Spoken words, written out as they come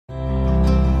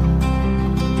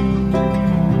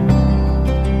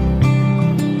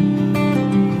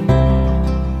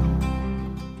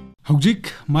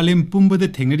Hojik Malim Pumbada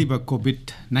Tengariba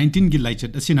COVID-19 gi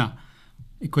laichat asina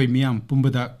ikoi miam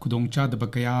pumbada kudongcha da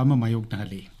bakaya ama mayok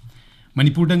nali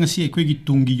Manipur da ngasi ikoi gi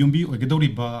tungi yumbi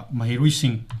oigadoriba mahiroi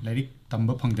sing lairik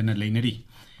tamba phangdana leinari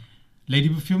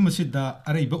lairiba film asida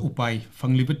araiba upai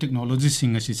fangliba technology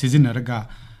sing asi sizinaraga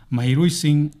mahiroi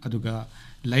sing aduga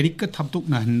lairik ka thaptok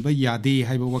na hanba yade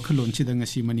haiba wakhalon chida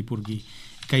ngasi Manipur gi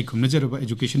kai khumnajaraba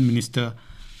education minister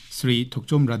Sri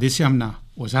Thokchom Radheshyam na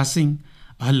Oza Singh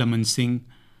Ahalaman Singh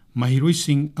Mahiroi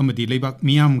Singh amadi leibak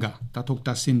miyamga tathok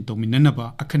tasin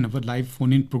dominanaba akhanaba live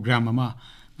phone in program ama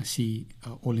ngasi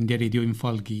All India Radio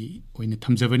Imphal gi oina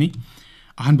thamjabani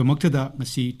ahanba maktada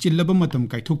ngasi chillaba matam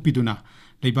kaithok piduna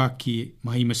leibak ki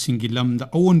mahi masing gi lamda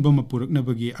awonba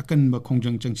mapuraknabagi akanba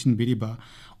khongjang changsin biriba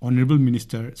Honorable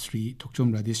Minister Sri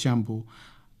Thokchom Radheshyam bu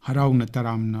harauna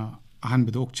taramna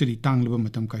ahanba okchari tanglaba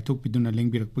matam kaithok piduna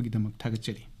lengbirakpagi damak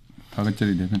thagachari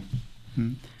Devendra.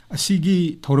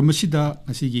 Asigi Thormasida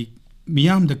Asigi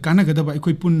Miam the Kanagadaba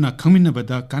Equipuna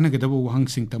Kaminabada Kanagadaba Wang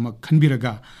Sing Tama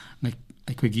Kanbiraga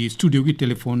Equigi studio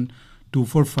telephone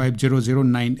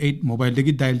 2450098 mobile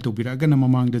degi dial to Biraga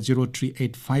Namamang the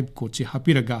 0385 coach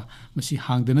Hapiraga Masi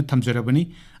Hang the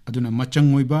Tamzarabani Aduna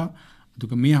Machangoiba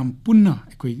Duka Miam Punna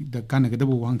Equi the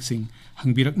Kanagadaba Wang Sing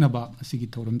Hangbiraknaba Asigi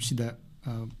Thoramsida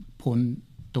Pon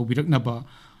Tobiraknaba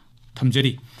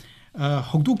Tamjari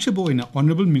Hogdokchebo in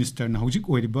Honorable Minister na Hojik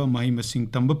Oiriba Mahi Masing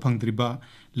Tamba Pangdriba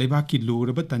Lebaki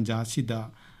Luraba Tanja Sida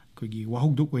Kogi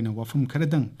Wahogdok in a Wafum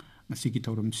Karadang Nasiki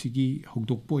Torum Sigi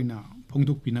Hogdok Poina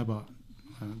Pongdok Pinaba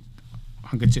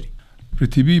Hangacheri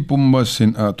Prithibi Pumba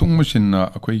Sin Tungmashin na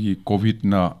Akogi COVID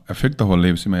na affect the whole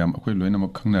lives Mayam Akoi Loina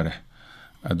Makanare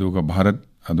Aduga Bharat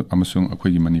Amasung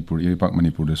Akogi Manipur Iripak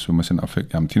Manipur the Sumasan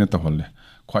affect Yamtina Tahole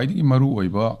Quite Maru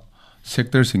Oiba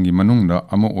sector singi manungda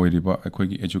ama oiriba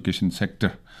akoigi education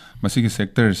sector masigi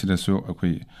sector sidasu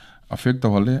akoi affect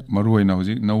hole maruina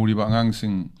hoji nauriba angang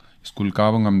sing school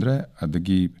ka bangamdre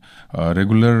adagi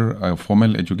regular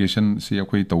formal education si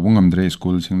akoi tawungamdre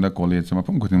school singda college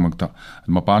mapam kuting makta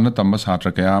mapana tamba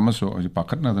satra kaya ama so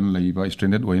pakatna dan leiba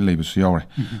stranded oil leiba su yawre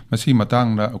masi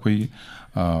matangda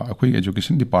akoi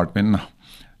education department na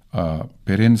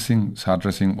parents sing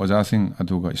sadra sing oja sing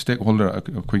aduga stakeholder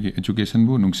akoigi education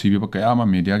bu nungsibiba kayama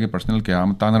media ge personal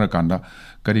kayama tanara kanda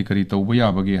kari tawba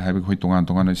yabagi haiba khoi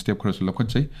tongan step khara su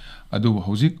lakhachai adu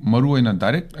hojik maru oina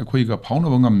direct akoiga phauna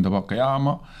bangam daba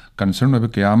kayama concern obe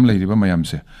kayam leiriba mayam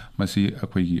se masi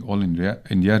akoigi all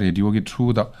india radio ge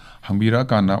through da hangbira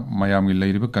kana mayam ge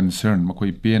leiriba concern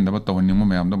makoi pen daba tawning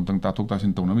mayam dam tang tathok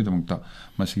tasin tawnami damta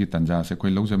masi gi tanja se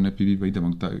koi lojamne pibi bai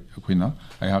damta akoina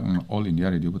ayak all india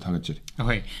radio bu thagachari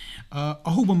ahoy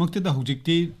ahuba maktada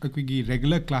hojikti akoigi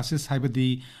regular classes haibadi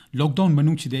lockdown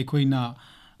manung chide akoina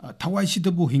thawai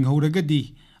sidabu hinghauragadi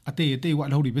ate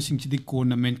walhori basing chidi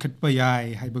kona men khatpa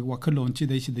yai haiba wakhalon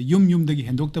chidai sida yum dagi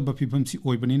hendokta ba phibam si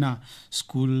oibanina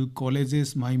school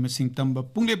colleges mai masing tamba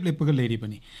punglep lepaga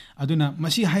leiribani aduna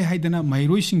masi haidana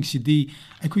mairoi sing sidi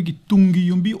aikoigi tungi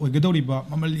yumbi oigadori ba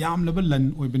mamal yam laba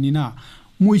lan oibanina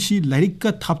moisi lairik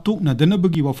ka thaptok na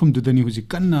danabagi wafam dudani huji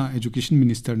kanna education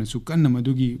minister na su kanna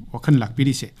madugi wakhan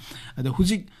lakpiri se ada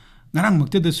huji ngarang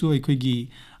maktada su aikoigi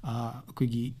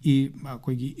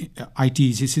IT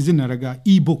seasonaraga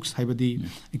e-books haibadi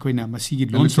ikoina masigi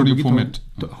launch format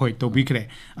hoi to bikre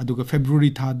aduga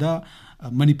February thada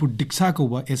Manipur Diksha ko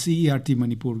ba SERT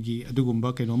Manipur gi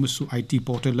adugumba keno masu IT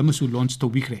portal lamasu launch to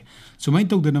bikre sumai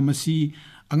tawdana masi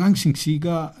angang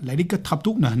singsiga lairika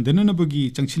thaptok na handana nabagi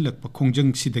changsilak pa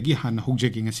khongjang sidagi han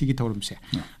hogjagi ngasigi tawrumse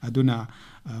aduna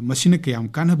masina kayam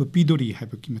kanaba pidori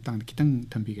haibaki matang kitang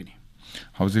thambigani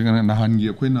Housing and Nahangi,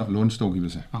 a queen launch to give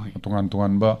us a Tongan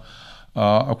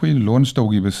a queen launch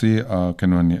to give us a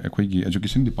canon, a quiggy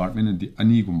education department at the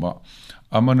Anigumba.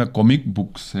 Among a comic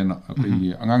books and a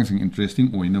quiggy interesting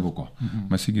or in a book.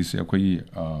 Masigi say a quiggy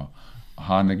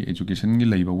Hanag education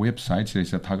labor website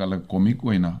says a Tagala comic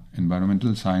winner,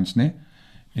 environmental science ne,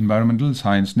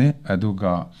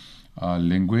 aduga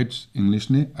language, English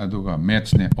ne, aduga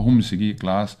maths ne, home sigi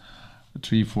class.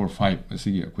 3, 4, 5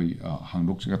 asigi akoi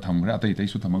hangdok chiga thamgra atai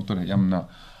su thamak to yamna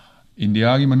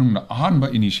India gi manungna ahanba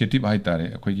initiative hai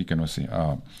tare akoi gi keno se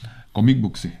comic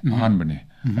book se ahanba ne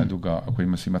aduga akoi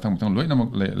masi mathang loina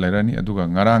lairani aduga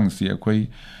ngarang si akoi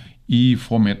e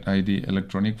format id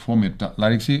electronic format ta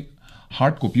like si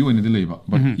hard copy oina de leiba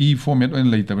but e format oina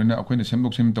leitabena akoi na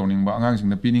semdok sem tawning ba angang sing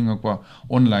na pining akwa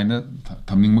online na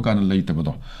thamning ma kana leitaba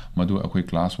do madu akoi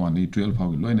class 1 di 12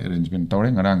 phagi loina arrangement tawre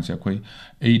ngarang se akoi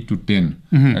 8 to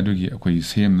 10 adugi akoi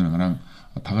sem na ngarang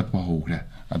thagat pa ho khre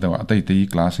ꯑꯗ ꯑꯇꯩ ꯑꯇꯩ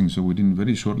ꯀ꯭ꯂꯥꯁꯁꯤꯡꯁꯨ within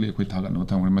very ꯁꯣꯔꯠꯂꯤ ꯑꯩꯈꯣꯏ ꯊꯥꯒꯠꯅꯕ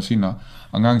ꯊꯝꯒꯅꯤ ꯃꯁꯤꯅ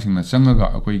ꯑꯉꯥꯡꯁꯤꯡꯅ ꯆꯪꯉꯒ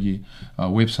ꯑꯩꯈꯣꯏꯒꯤ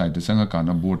ꯋꯦꯕꯁꯥꯏꯠꯇ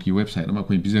ꯆꯪꯉꯀꯥꯟꯗ ꯕꯣꯔꯗꯀꯤ ꯋꯦꯕꯁꯥꯏꯠ ꯑꯃ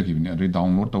ꯑꯩꯈꯣꯏ ꯄꯤꯖꯈꯤꯕꯅꯤ ꯑꯗꯨꯗꯩ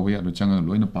ꯗꯥꯎꯟꯂꯣꯗ ꯇꯧꯕ ꯌꯥꯏ ꯑꯗꯨ ꯆꯪꯉꯒ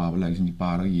ꯂꯣꯏꯅ ꯄꯥꯕ ꯂꯥꯏꯔꯤꯛꯁꯤꯡꯁꯤ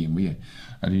ꯄꯥꯔꯒ ꯌꯦꯡꯕ ꯌꯥꯏ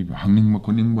ꯑꯗꯩ ꯍꯪꯅꯤꯡꯕ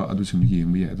ꯈꯣꯠꯅꯤꯡꯕ ꯑꯗꯨꯁꯤꯡꯗꯨ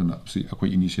ꯌꯦꯡꯕ ꯌꯥꯏ ꯑꯗꯨꯅ ꯁꯤ ꯑꯩꯈꯣꯏ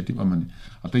ꯏꯅꯤꯁꯤꯌꯦꯇꯤꯚ ꯑꯃꯅꯤ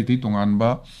ꯑꯇꯩ ꯑꯇꯩ ꯇꯣꯉꯥꯟꯕ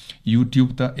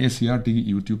ꯌꯨꯇ꯭ꯌꯨꯕꯇ ACRTꯒꯤ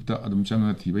ꯌꯨꯇ꯭ꯌꯨꯕꯇ ꯑꯗꯨꯝ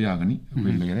ꯆꯪꯉꯒ ꯊꯤꯕ ꯌꯥꯒꯅꯤ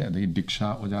ꯑꯩꯈꯣꯏ ꯂꯩꯔꯦ ꯑꯗꯒꯤ ꯗꯤꯛꯁꯥ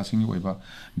ꯑꯣꯖꯥꯁꯤꯡꯒꯤ ꯑꯣꯏꯕ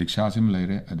ꯗꯤꯛꯁꯥꯁꯤꯃ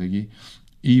ꯂꯩꯔꯦ ꯑꯗꯒꯤ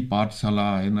ꯄꯥꯊꯁꯥꯂꯥ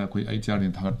ꯍꯥꯏꯅ ꯑꯩꯈꯣꯏ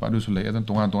HRDꯅ ꯊꯥꯒꯠꯄ ꯑꯗꯨꯁꯨ ꯂꯩ ꯑꯗꯨꯅ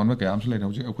ꯇꯣꯉꯥꯟ ꯇꯣꯉꯥꯟꯕ ꯀꯌꯥ ꯑꯃꯁꯨ ꯂꯩꯔꯦ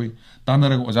ꯍꯧꯖꯤꯛ ꯑꯩꯈꯣꯏ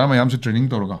ꯇꯥꯟꯅꯔꯒ ꯑꯣꯖꯥ ꯃꯌꯥꯝꯁꯨ ꯇ꯭ꯔꯦꯅꯤꯡ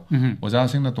ꯇꯧꯔꯒ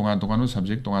ꯑꯣꯖꯥꯁꯤꯡꯅ ꯇꯣꯉꯥꯟ ꯇꯣꯉꯥꯟꯕ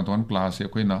ꯁꯕꯖꯦꯛ ꯇꯣꯉꯥꯟ ꯇꯣꯉꯥꯟꯕ ꯀ꯭ꯂꯥꯁꯁꯦ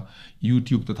ꯑꯩꯈꯣꯏꯅ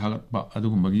ꯌꯨꯇ꯭ꯌꯨꯕꯇ ꯊꯥꯒꯠꯄ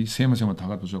ꯑꯗꯨꯒꯨꯝꯕꯒꯤ ꯁꯦꯝ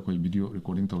ꯊꯥꯒꯠꯄꯁꯨ ꯑꯩꯈꯣꯏ ꯚꯤꯗꯤꯑꯣ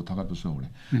ꯔꯦꯀꯣꯔꯗꯤꯡ ꯇꯧꯔ ꯊꯥꯒꯠꯄꯁꯨ ꯍꯧꯔꯦ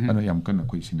ꯑꯗꯨꯅ ꯌꯥꯝ ꯀꯟꯅ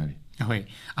ꯑꯩꯈꯣꯏ ꯁꯤꯟꯅꯔꯤ ꯍꯣꯏ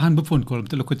ꯑꯍꯥꯟꯕ ꯐꯣꯟ ꯀꯣꯜ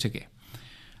ꯑꯝꯇ ꯂꯧꯈꯠꯆꯒꯦ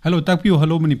ꯍꯜꯂꯣ ꯇꯥꯛꯄꯤꯌꯨ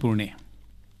ꯍꯜꯂꯣ ꯃꯅꯤꯄꯨꯔꯅꯦ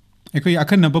ꯑꯩꯈꯣꯏ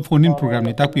ꯑꯈꯟꯅꯕ ꯐꯣꯟ ꯏꯟ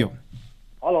ꯄ꯭ꯔꯣꯒ꯭ꯔꯥꯝꯅꯦ ꯇꯥꯛꯄꯤꯌꯨ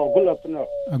Hello, good afternoon.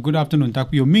 Good afternoon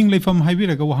ꯇꯥꯛꯄꯤꯌꯨ ꯃꯤꯡ ꯂꯩꯐꯝ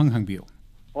ꯍꯥꯏꯕꯤꯔꯒ ꯋꯥꯍꯪ ꯍꯪꯕꯤꯌꯨ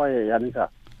Hoi, yani sir.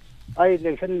 I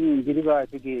election diliba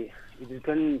tiki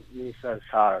education minister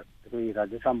sir tiki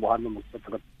Radheshyam bohan mo mukta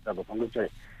taga pangu chai.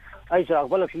 I sir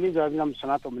akbal lakshmi jabi nam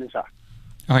sanato minister.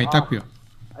 ꯍꯣꯏ ꯇꯥꯛꯄꯤꯌꯨ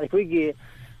ꯑꯩꯈꯣꯏꯒꯤ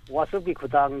ꯋꯥꯆꯞꯀꯤ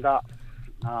ꯈꯨꯠꯊꯥꯡꯗ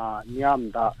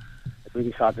ꯃꯤꯌꯥꯝꯗ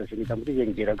ꯑꯩꯈꯣꯏꯒꯤ ꯁꯥꯇ꯭ꯔꯁꯤꯡꯒꯤ ꯗꯃꯛꯇ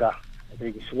ꯌꯦꯡꯕꯤꯔꯒ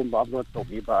ꯑꯩꯈꯣꯏꯒꯤ ꯁꯤꯒꯨꯝꯕ ꯑꯞꯂꯣꯗ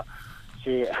ꯇꯧꯕꯤꯕ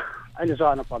ꯁꯤ ꯑꯩꯅꯁꯨ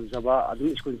ꯍꯥꯟꯅ ꯄꯥꯝꯖꯕ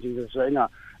ꯑꯗꯨꯝ ꯁ꯭ꯀꯨꯜꯁꯤꯡꯗꯁꯨ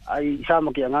ꯑꯩ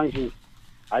ꯏꯁꯥꯃꯛꯀꯤ ꯑꯉꯥꯡꯁꯤꯡ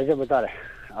ꯍꯥꯏꯖꯕ ꯇꯥꯔꯦ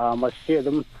ꯃꯁꯤ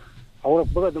ꯑꯗꯨꯝ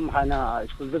ꯍꯧꯔꯛꯄꯒ ꯑꯗꯨꯝ ꯍꯥꯟꯅ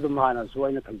ꯁ꯭ꯀꯨꯜꯗ ꯑꯗꯨꯝ ꯍꯥꯟꯅꯁꯨ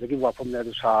ꯑꯩꯅ ꯊꯝꯖꯈꯤꯕ ꯋꯥꯐꯝꯅꯦ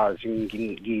ꯑꯗꯨ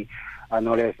ꯁꯥꯔꯁꯤꯡꯒꯤ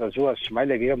ꯅꯣꯂꯦꯖꯇꯁꯨ ꯁꯨꯃꯥꯏꯅ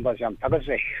ꯂꯩꯕꯤꯔꯝꯕꯁꯦ ꯌꯥꯝ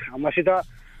ꯊꯥꯒꯠꯆꯩ ꯃꯁꯤꯗ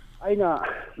ꯑꯩꯅ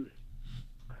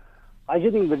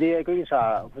ꯍꯥꯏꯖꯅꯤꯡꯕꯗꯤ ꯑꯩꯈꯣꯏꯒꯤ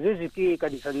ꯍꯧꯖꯤꯛ ꯍꯧꯖꯤꯛꯀꯤ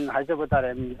ꯀꯟꯗꯤꯁꯟ ꯍꯥꯏꯖꯕ ꯇꯥꯔꯦ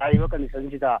ꯂꯥꯛꯏꯕ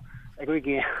ꯀꯟꯗꯤꯁꯟꯁꯤꯗ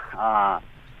ꯑꯩꯈꯣꯏꯒꯤ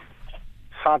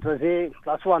ꯁꯥꯇ꯭ꯔꯁꯦ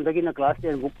ꯀ꯭ꯂꯥꯁ 1ꯗꯒꯤꯅ ꯀ꯭ꯂꯥꯁ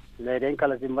 10ꯐꯥꯎ ꯂꯩꯔꯦꯅ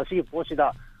ꯈꯜꯂꯁꯤ ꯃꯁꯤꯒꯤ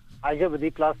ꯄꯣꯠꯁꯤꯗ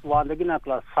ꯍꯥꯏꯖꯕꯗꯤ ꯀ꯭ꯂꯥꯁ 1ꯗꯒꯤꯅ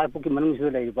ꯀ꯭ꯂꯥꯁ 5 ꯐꯥꯎꯒꯤ ꯃꯅꯨꯡꯁꯤꯗ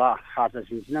ꯂꯩꯔꯤꯕ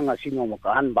ꯁꯥꯇ꯭ꯔꯁꯤꯡꯁꯤꯅ ꯉꯁꯤ ꯅꯣꯡꯃ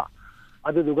ꯀꯥꯍꯟꯕ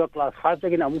ꯑꯗꯨꯗꯨꯒ ꯀ꯭ꯂꯥꯁ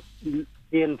 5ꯗꯒꯤꯅ ꯑꯃꯨꯛ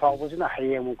 10 ꯐꯥꯎꯕꯁꯤꯅ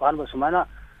ꯍꯌꯦꯡ ꯑꯃꯨꯛ ꯀꯥꯍꯟꯕ ꯁꯨꯃꯥꯏꯅ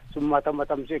ꯁꯨꯝ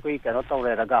ꯃꯇꯝꯁꯦ ꯑꯩꯈꯣꯏ ꯀꯩꯅꯣ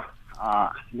ꯇꯧꯔꯦꯔꯒ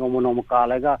ꯅꯣꯡꯃ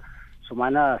ꯀꯥꯜꯂꯒ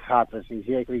ꯁꯨꯃꯥꯏꯅ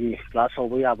ꯁꯥꯇ꯭ꯔꯁꯤꯡꯁꯦ ꯑꯩꯈꯣꯏꯒꯤ ꯀ꯭ꯂꯥꯁ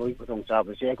ꯍꯧꯕ ꯌꯥꯕꯒꯤ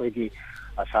ꯈꯨꯗꯣꯡꯆꯥꯕꯁꯦ ꯑꯩꯈꯣꯏꯒꯤ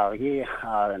ꯁꯥꯔꯒꯤ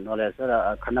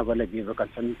ꯅꯣꯂꯦꯖꯇ ꯈꯟꯅꯕ ꯂꯩꯕꯤꯕ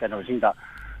ꯀꯟꯁꯔꯟ ꯀꯩꯅꯣꯁꯤꯡꯗ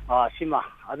ꯁꯤꯃ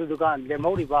ꯑꯗꯨꯗꯨꯒ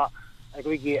ꯂꯦꯝꯍꯧꯔꯤꯕ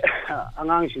ꯑꯩꯈꯣꯏꯒꯤ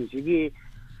ꯑꯉꯥꯡꯁꯤꯡꯁꯤꯒꯤ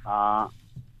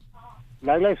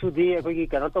ꯂꯥꯏꯔꯤꯛ ꯂꯥꯏꯁꯨꯗꯤ ꯑꯩꯈꯣꯏꯒꯤ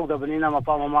ꯀꯩꯅꯣ ꯇꯧꯗꯕꯅꯤ나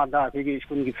ꯃꯄꯥ ꯃꯃꯥꯗ ꯑꯩꯈꯣꯏꯒꯤ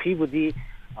ꯁ꯭ꯀꯨꯜꯒꯤ ꯐꯤꯕꯨꯗꯤ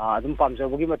ꯑꯗꯨꯝ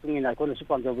ꯄꯥꯝꯖꯕꯒꯤ ꯃꯇꯨꯡ ꯏꯟꯅ ꯑꯩꯈꯣꯏꯅꯁꯨ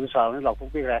ꯄꯥꯝꯖꯕꯗꯨ ꯁꯥꯔꯅ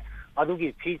ꯂꯥꯎꯊꯣꯛꯄꯤꯈ꯭ꯔꯦ ꯑꯗꯨꯒꯤ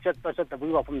ꯐꯤ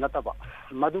ꯆꯠꯇꯕꯒꯤ ꯋꯥꯐꯝ ꯅꯠꯇꯕ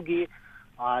ꯃꯗꯨꯒꯤ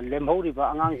ꯂꯦꯝꯍꯧꯔꯤꯕ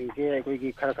ꯑꯉꯥꯡꯁꯤꯡꯁꯦ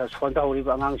ꯑꯩꯈꯣꯏꯒꯤ ꯈꯔ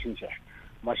ꯁꯣꯟꯊꯍꯧꯔꯤꯕ ꯑꯉꯥꯡꯁꯤꯡꯁꯦ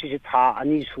ꯃꯁꯤꯁꯦ ꯊꯥ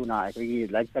 2 ꯁꯨꯅ ꯑꯩꯈꯣꯏꯒꯤ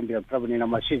ꯂꯥꯏꯔꯤꯛ ꯇꯝꯕꯤꯔꯛꯇ꯭ꯔꯕꯅꯤꯅ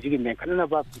ꯃꯁꯤꯁꯤꯒꯤ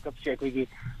ꯃꯦꯟꯈꯠꯅꯅꯕ ꯄꯤꯀꯞꯁꯦ ꯑꯩꯈꯣꯏꯒꯤ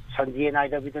ꯁꯟꯗꯦ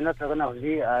ꯅꯥꯏꯗꯕꯤꯗ ꯅꯠꯇ꯭ꯔꯒꯅ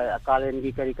ꯍꯧꯖꯤꯛ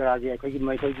ꯀꯥꯂꯦꯟꯒꯤ ꯀꯔꯥꯒꯤ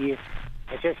ꯑꯩꯈꯣꯏꯒꯤ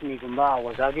SSME-ꯒꯨꯝꯕ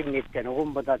ꯑꯣꯖꯥꯒꯤ ꯃꯤꯠ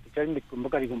ꯀꯩꯅꯣꯒꯨꯝꯕꯗ ꯇꯤꯆꯔ ꯃꯤꯠꯀꯨꯝꯕ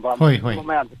ꯀꯔꯤꯒꯨꯝꯕ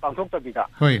ꯃꯌꯥꯝꯁꯦ ꯄꯥꯡꯊꯣꯛꯇꯕꯤꯗ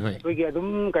ꯑꯩꯈꯣꯏꯒꯤ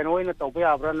ꯑꯗꯨꯝ ꯀꯩꯅꯣ ꯑꯣꯏꯅ ꯇꯧꯕ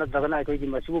ꯌꯥꯕ꯭ꯔꯥ ꯅꯠꯇ꯭ꯔꯒꯅ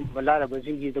ꯑꯩꯈꯣꯏꯒꯤ ꯃꯁꯤꯒꯨꯝꯕ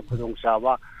ꯂꯥꯏꯔꯕꯁꯤꯡꯒꯤꯗ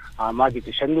ꯈꯨꯗꯣꯡꯆꯥꯕ ꯃꯥꯒꯤ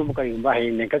ꯇꯨꯏꯁꯟꯒꯨꯝꯕ ꯀꯔꯤꯒꯨꯝꯕ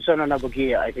ꯍꯌꯦꯡ ꯃꯦꯟꯈꯠꯆꯅꯅꯕꯒꯤ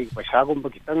ꯑꯩꯈꯣꯏꯒꯤ ꯄꯩꯁꯥꯒꯨꯝꯕ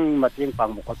ꯈꯤꯇꯪ ꯃꯇꯦꯡ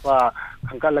ꯄꯥꯡꯕ ꯈꯣꯠꯄ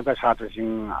ꯈꯟꯒꯠꯂꯒ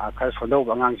ꯁꯥꯇ꯭ꯔꯁꯤꯡ ꯈꯔ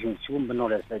ꯁꯣꯟꯊꯧꯕ ꯑꯉꯥꯡꯁꯤꯡ ꯁꯤꯒꯨꯝꯕ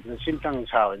ꯅꯣꯂꯦꯖ ꯂꯩꯕꯅ ꯁꯤꯝꯇꯪ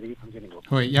ꯁꯥꯕꯗꯒꯤ ꯈꯪꯖꯅꯤꯡꯕ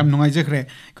ꯍꯣꯏ ꯌꯥꯝ ꯅꯨꯡꯉꯥꯏꯖꯈ꯭ꯔꯦ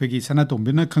ꯑꯩꯈꯣꯏꯒꯤ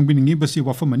ꯁꯅꯥꯇꯣꯝꯕꯤꯅ ꯈꯪꯕꯤꯅꯤꯡꯉꯤꯕꯁꯤ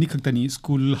ꯋꯥꯐꯝ ꯑꯅꯤꯈꯛꯇꯅꯤ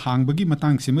ꯁ꯭ꯀꯨꯜ ꯍꯥꯡꯕꯒꯤ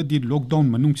ꯃꯇꯥꯡꯁꯤꯃꯗꯤ ꯂꯣꯛꯗꯥꯎꯟ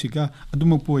ꯃꯅꯨꯡꯁꯤꯒ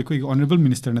ꯑꯗꯨꯃꯛꯄꯨ ꯑꯩꯈꯣꯏꯒꯤ ꯑꯣꯅꯔꯦꯕꯜ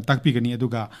ꯃꯤꯅꯤꯁꯇꯔꯅ ꯇꯥꯛꯄꯤꯒꯅꯤ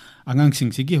ꯑꯗꯨꯒ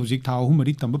ꯑꯉꯥꯡꯁꯤꯡꯁꯤꯒꯤ ꯍꯧꯖꯤꯛ ꯊꯥ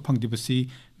 3 ꯇꯝꯕ ꯐꯪꯗꯤꯕꯁꯤ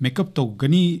ꯃꯦꯀꯞ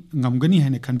ꯉꯝꯒꯅꯤ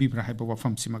ꯍꯥꯏꯅ ꯈꯟꯕꯤꯕ꯭ꯔꯥ ꯍꯥꯏꯕ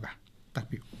ꯋꯥꯐꯝꯁꯤꯃꯒ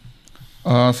ꯇꯥꯛꯄꯤꯌꯨ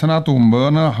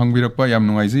ꯁꯅꯥꯇꯣꯝꯕꯅ ꯍꯪꯕꯤꯔꯛꯄ ꯌꯥꯝ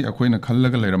ꯅꯨꯡꯉꯥꯏꯖꯩ ꯑꯩꯈꯣꯏꯅ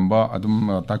ꯈꯜꯂꯒ ꯂꯩꯔꯝꯕ ꯑꯗꯨꯝ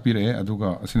ꯇꯥꯛꯄꯤꯔꯛꯑꯦ ꯑꯗꯨꯒ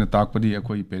ꯑꯁꯤꯅ ꯇꯥꯛꯄꯗꯤ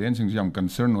ꯑꯩꯈꯣꯏ ꯄꯦꯔꯦꯟꯁꯤꯡꯁꯨ ꯌꯥꯝ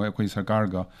ꯀꯟꯁꯔꯟ ꯑꯣꯏ ꯑꯩꯈꯣꯏ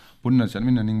ꯁꯔꯀꯥꯔꯒ ꯄꯨꯟꯅ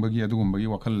ꯆꯠꯃꯤꯟꯅꯅꯤꯡꯕꯒꯤ ꯑꯗꯨꯒꯨꯝꯕꯒꯤ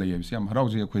ꯋꯥꯈꯜ ꯂꯩ ꯍꯥꯏꯕꯁꯤ ꯌꯥꯝ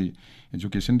ꯍꯔꯥꯎꯖꯩ ꯑꯩꯈꯣꯏ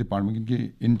ꯑꯦꯖꯨꯀꯦꯁꯟ ꯗꯤꯄꯥꯔꯠꯃꯦꯟꯠꯀꯤ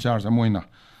ꯏꯟꯆꯥꯔꯖ ꯑꯃ ꯑꯣꯏꯅ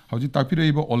ꯍꯧꯖꯤꯛ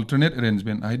ꯇꯥꯛꯄꯤꯔꯛꯏꯕ ꯑꯣꯜꯇꯔꯅꯦꯠ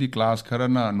ꯑꯦꯔꯦꯟꯖꯃꯦꯟꯠ ꯍꯥꯏꯗꯤ ꯀ꯭ꯂꯥꯁ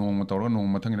ꯈꯔꯅ ꯅꯣꯡꯃ ꯇꯧꯔꯒ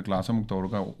ꯅꯣꯡꯃ ꯃꯊꯪꯒꯤꯗ ꯀ꯭ꯂꯥꯁ ꯑꯃꯨꯛ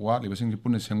ꯇꯧꯔꯒ ꯋꯥꯠꯂꯤꯕꯁꯤꯡꯁꯤ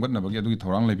ꯄꯨꯟꯅ ꯁꯦꯝꯒꯠꯅꯕꯒꯤ ꯑꯗꯨꯒꯤ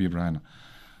ꯊꯧꯔꯥꯡ ꯂꯩꯕꯤꯕ꯭ꯔꯥ ꯍꯥꯏꯅ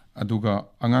ꯑꯗꯨꯒ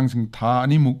ꯑꯉꯥꯡꯁꯤꯡ ꯊꯥ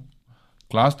 2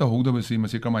 ꯀ꯭ꯂꯥꯁ ꯇꯧꯍꯧꯗꯕꯁꯤ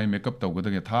ꯃꯁꯤ ꯀꯔꯝꯍꯥꯏꯅ ꯃꯦꯀꯞ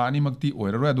ꯇꯧꯒꯗꯒꯦ ꯊꯥ 2ꯃꯛꯇꯤ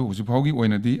ꯑꯣꯏꯔꯔꯣꯏ ꯑꯗꯨ ꯍꯧꯖꯤꯛꯐꯥꯎꯒꯤ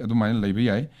ꯑꯣꯏꯅꯗꯤ ꯑꯗꯨꯃꯥꯏꯅ ꯂꯩꯕ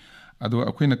ꯌꯥꯏ ꯑꯗꯣ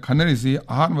ꯑꯩꯈꯣꯏꯅ ꯈꯟꯅꯔꯤꯁꯤ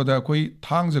ꯑꯍꯥꯟꯕꯗ ꯑꯩꯈꯣꯏ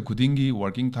ꯊꯥꯡꯖ ꯈꯨꯗꯤꯡꯒꯤ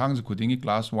ꯋꯥꯔꯀꯤꯡ ꯊꯥꯡꯖ ꯈꯨꯗꯤꯡꯒꯤ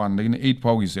ꯀ꯭ꯂꯥꯁ 1ꯗꯒꯤꯅ 8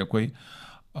 ꯐꯥꯎꯒꯤꯁꯦ ꯑꯩꯈꯣꯏ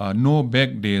ꯅꯣ ꯕꯦꯛ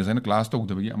ꯗꯦꯖ ꯍꯥꯏꯅ ꯀ꯭ꯂꯥꯁ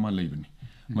ꯇꯧꯗꯕꯒꯤ ꯑꯃ ꯂꯩꯕꯅꯤ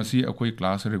ꯃꯁꯤ ꯑꯩꯈꯣꯏ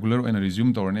ꯀ꯭ꯂꯥꯁ ꯔꯦꯒꯨꯂꯔ ꯑꯣꯏꯅ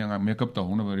ꯔꯤజ్ꯌꯨꯝ ꯇꯧꯔꯅꯤ ꯑꯉꯥꯡ ꯃꯦꯀꯞ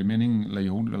ꯇꯧꯍꯧꯅꯕ ꯔꯤꯃꯦꯅꯤꯡ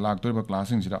ꯂꯥꯛꯇꯣꯔꯤꯕ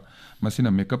ꯀ꯭ꯂꯥꯁꯁꯤꯡꯁꯤꯗ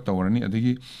ꯃꯁꯤꯅ ꯃꯦꯀꯞ ꯇꯧꯔꯅꯤ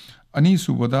ꯑꯗꯒꯤ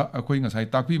ꯑꯅꯤꯁꯨꯕꯗ ꯑꯩꯈꯣꯏ ꯉꯁꯥꯏ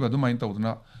ꯇꯥꯛꯄꯤꯕ ꯑꯗꯨꯃꯥꯏꯅ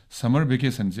ꯇꯧꯗꯅ ꯁꯝꯃꯔ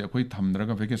ꯚꯦꯀꯦꯁꯟꯁꯦ ꯑꯩꯈꯣꯏ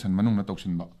ꯊꯝꯗ꯭ꯔꯒ ꯚꯦꯀꯦꯁꯟ ꯃꯅꯨꯡꯗ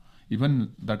ꯇꯧꯁꯤꯟꯕ ꯏꯚꯟ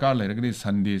ꯗꯔꯀꯥꯔ ꯂꯩꯔꯒꯗꯤ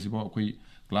ꯁꯟꯗꯦꯁꯤꯐꯥꯎ ꯑꯩꯈꯣꯏ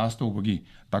ꯀ꯭ꯂꯥꯁ ꯇꯧꯕꯒꯤ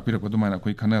ꯇꯥꯛꯄꯤꯔꯛꯄ ꯑꯗꯨꯃꯥꯏꯅ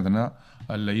ꯑꯩꯈꯣꯏ ꯈꯟꯅꯗꯅ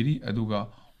ꯂꯩꯔꯤ ꯑꯗꯨꯒ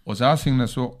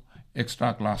ꯑꯣꯖꯥꯁꯤꯡꯅꯁꯨ ꯑꯦꯛꯁꯇ꯭ꯔꯥ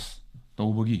ꯀ꯭ꯂꯥꯁ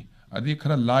ꯇꯧꯕꯒꯤ ꯑꯗꯩ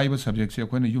ꯈꯔ ꯂꯥꯏꯕ ꯁꯕꯖꯦꯛꯁꯦ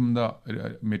ꯑꯩꯈꯣꯏꯅ ꯌꯨꯝꯗ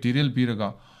ꯃꯦꯇꯤꯔꯤꯌꯦꯜ ꯄꯤꯔꯒ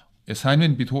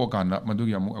ꯑꯦꯁꯥꯏꯟꯃꯦꯟꯠ ꯄꯤꯊꯣꯛꯑꯀꯥꯟꯗ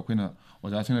ꯃꯗꯨꯒꯤ ꯑꯃꯨꯛ ꯑꯩꯈꯣꯏꯅ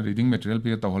ꯑꯣꯖꯥꯁꯤꯡꯅ ꯔꯤꯗꯤꯡ ꯃꯦꯇꯤꯔꯤꯌꯦꯜ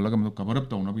ꯄꯤꯔ ꯇꯧꯍꯜꯂꯒ ꯃꯗꯨ ꯀꯚꯔ ꯑꯞ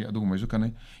ꯇꯧꯅꯕꯒꯤ ꯑꯗꯨꯒꯨꯝꯕꯁꯨ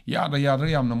ꯈꯟꯅꯩ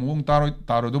ꯌꯥꯗ꯭ꯔꯒ ꯌꯥꯝꯅ ꯃꯑꯣꯡ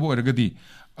ꯇꯥꯔꯣꯏꯗꯕ ꯑꯣꯏꯔꯒꯗꯤ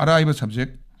ꯑꯔꯥꯏꯕ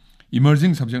ꯁꯕꯖꯦꯛ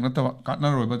ꯏꯃꯔꯖꯤꯡ ꯁꯕꯖꯦꯛ ꯅꯠꯇꯕ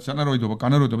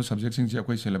ꯀꯥꯟꯅꯔꯣꯏꯗꯕ ꯁꯕꯖꯦꯛꯁꯤꯡꯁꯦ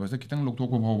ꯑꯩꯈꯣꯏ ꯁꯦꯂꯦꯕꯁꯇ ꯈꯤꯇꯪ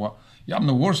ꯂꯧꯊꯣꯛꯄ ꯐꯥꯎꯕ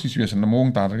ꯌꯥꯝꯅ ꯋꯔꯁ ꯁꯤꯆꯨꯋꯦꯁꯟꯗ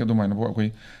ꯃꯑꯣꯡ ꯇꯥꯗ꯭ꯔꯒ ꯑꯗꯨꯃꯥꯏꯅꯐꯥꯎ ꯑꯩꯈꯣꯏ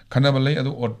ꯈꯟꯅꯕ ꯂꯩ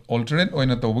ꯑꯗꯨ ꯑꯣꯜꯇꯔꯅꯦꯠ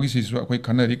ꯑꯣꯏꯅ ꯇꯧꯕꯒꯤꯁꯤꯁꯨ ꯑꯩꯈꯣꯏ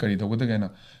ꯈꯟꯅꯔꯤ ꯀꯔꯤ ꯇꯧꯒꯗꯒꯦ ꯍꯥꯏꯅ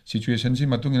ꯁꯤꯆꯨꯋꯦꯁꯟꯁꯤ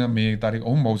ꯃꯇꯨꯡ ꯏꯟꯅ ꯃꯦ ꯇꯥꯔꯤꯛ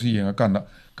 3 ꯐꯥꯎꯁꯤ ꯌꯦꯡꯉꯀꯥꯟꯗ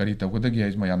ꯀꯔꯤ ꯇꯧꯒꯗꯒꯦ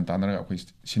ꯍꯥꯏꯁꯤ ꯃꯌꯥꯝ ꯇꯥꯟꯅꯔꯒ ꯑꯩꯈꯣꯏ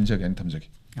ꯁꯤꯟꯖꯒꯦ ꯍꯥꯏꯅ ꯊꯝꯖꯒꯦ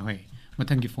ꯍꯣꯏ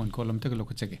ꯃꯊꯪꯒꯤ ꯐꯣꯟ ꯀꯣꯜ ꯑꯝꯇꯒ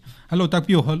ꯂꯧꯈꯠꯆꯒꯦ ꯍꯜꯂꯣ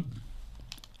ꯇꯥꯛꯄꯤꯌꯨ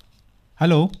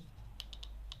hello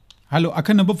Hello,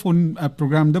 akanaba phone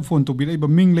program the phone to be ba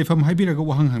ming leifam haibiraga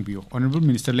wahang hangbiyo. Honorable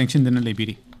Minister Lengshin dana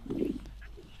lebiri.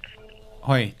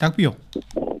 Hoi, takbiyo.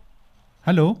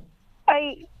 Hello.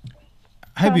 Ai.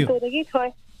 Haibyo.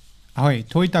 Hoi,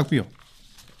 toy takbiyo.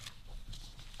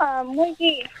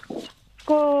 Mogi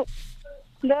ko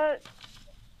the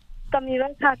kamira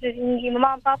sasaringi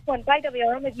mama pa phone pai da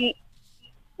biyo maji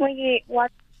mogi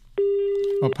what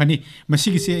Pani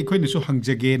masigi se ekhoi na so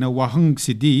hangjage na wahang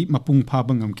sidi mapung pha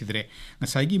bangam kidre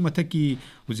ngasai gi mathaki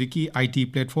huziki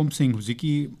IT platform sing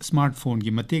huziki smartphone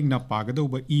gi mateng na pagado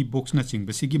ba e-books na ching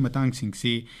basigi matang sing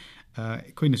se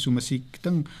ekhoi na su masi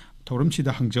kitang thoram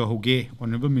sida hangja hoge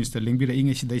Honorable Minister lingbira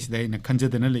inge sidai na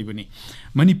khanjadana leibani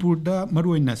Manipur da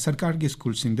maroina sarkar gi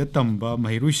school sing da tamba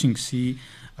mahirui sing si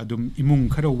adum imung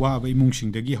khara wa ba imung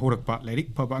sing dagi horakpa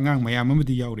lairik pa ba angang mayam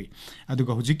amadi yauri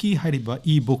aduga hujiki hariba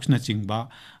e-books na chingba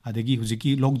adagi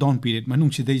hujiki lockdown period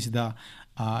manung sidai sida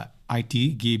IT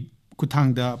gi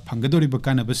kuthang da phangadori ba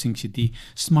kana ba sing city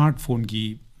smartphone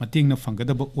gi mateng na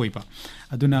phangadaba oiba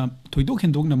aduna thoidok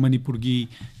hendok na Manipur gi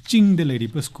ching de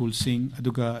lairiba school sing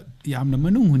aduga yamna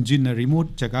manung hunjin na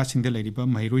remote jaga sing de lairiba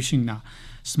mahiroi sing na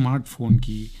smartphone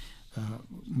gi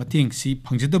mateng si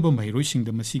phangjadaba mahiroi sing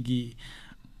da masigi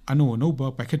ano no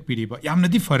ba packet piriba yamna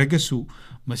di faragasu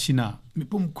masina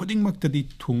mipum khoding maktadi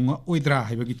thunga oidra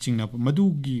haibagi chingna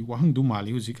madugi wahang du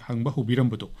mali hujik hangba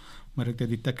hubirambodo marakta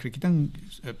di takri kitang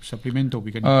supplement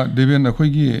obigani Deven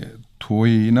akhoigi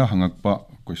thoina hangakpa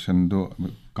question do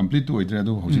complete to oidra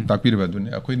do hujik takpirba dune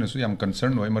akhoina su yam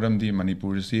concern oi maramdi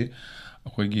Manipur si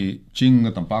akhoigi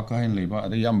ching tampa ka hen leiba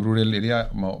ada yam rural area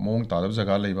mong tadab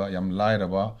jaga leiba yam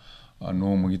lairaba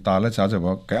no magi tala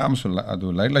chajaba kayam su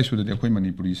adu lai su de akhoi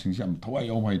Manipuri sing yam thawai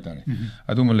yaw mai tare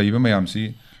adu ma leiba mayam si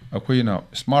akhoi na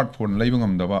smartphone leiba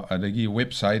ngamdaba adagi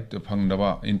website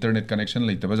phangdaba internet connection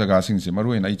leitaba jaga sing se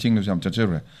maru na iching no yam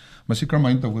chachre masi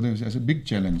kramain tawgode as a big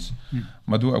challenge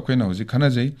madu akhoi na hoji khana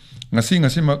jai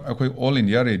ngasi mak akhoi all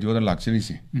india radio da lakchiri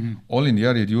se all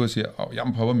india radio se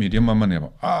yam phaba medium amane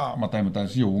ba matai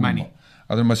si yo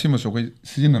adar masi maso koi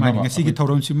sijin na ba ngasi gi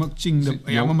thorom simak ching da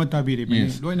yama mata bire be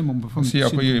loina mong pham si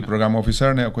akoi program officer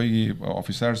ne akoi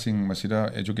officer sing masida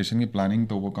education gi planning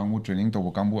to bo kangu training to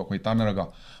bo kangu akoi tanaraga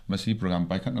masi program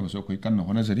pai khat na so akoi kan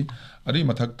hona jari ari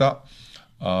mathakta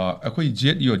akoi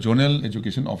ZEO zonal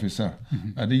education officer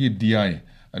ari DI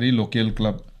ari local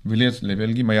club village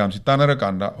level gi mayam si tanara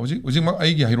kanda hoji mak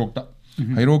ai gi hairokta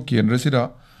hairok ki resida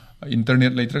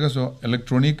internet later so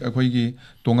electronic akoi gi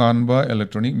tongan ba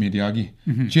electronic media gi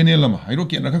channel ama hairo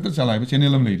ki nakakta chalai ba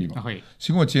channel am leiri ba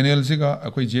singo channel siga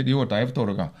akoi JDO type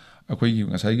toraga akoi gi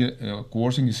ngasai gi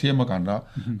course gi sema kanda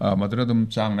madra dum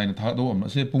chang nine tha do am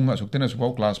se punga suktena su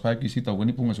class 5 ki si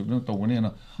tawgani punga suktena tawgani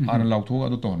na ana lautho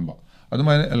adu ton ba adu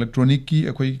mai electronic ki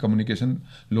akoi communication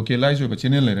localize ba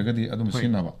channel leiraga di adu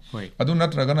masina ba adu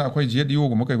natraga na akoi JDO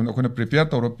go makai akoi na prepare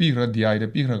tawra pi ra DI de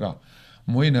pi ra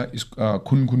moina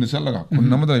kun salaga kun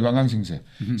namada ibangang singse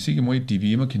sigi moi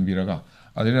TV ma khinbiraga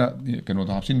adira keno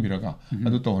da hapsin biraga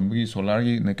adu to honbi solar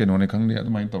gi ne keno ne khangni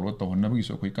adu main tawro to honna bi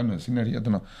so koi kan sinari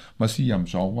aduna masi yam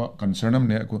chawa concern am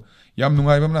ne ko yam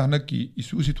nungai bam na hanaki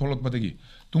issue si tholok badagi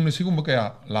tung ne sigum kaya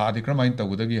la adikra main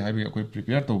tawudagi haibi koi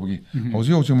prepare tawbagi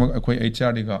hoji hoji ma koi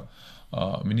HR diga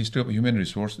Ministry of Human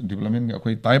Resource Development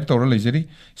koi type tawra lejeri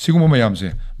sigum ma yam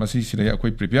se masi sira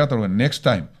koi prepare tawra next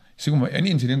time siguma any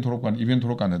incident thorokan event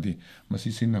thorokan adi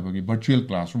masi sinna bagi virtual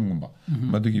classroom gumba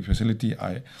madugi facility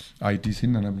IT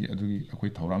sinna na bagi adugi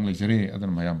akoi thorang lejare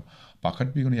adan mayam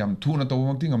pakhat bi gon yam thuna to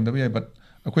makti ngam dabai but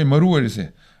akoi maru warise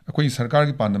akoi sarkar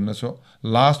gi pandam na so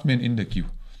last man in the queue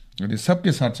adi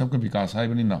sabke sath sabka vikas hai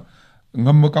bani na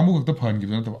ngam kamu gakta phan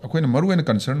gi na to akoi na maru en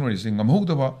concern warise ngam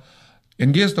hok da ba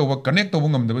engage to connect to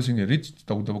ngam da sing reach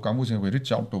to kamu sing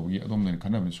reach out to gi adom nen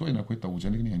khana so ina koi to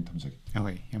jani ni han thamsagi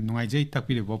hoi yam nungai jai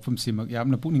takpi le bopum simak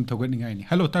yamna pukning thogat ningai ni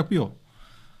hello takpio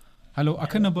hello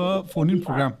akhanaba phone in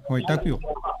program hoi takpio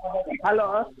hello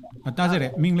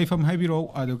atajare ming leifam haibiro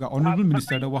aduga honorable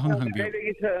minister da wahang hangbio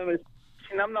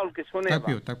sinam naul ke sone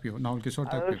takpio naul ke sor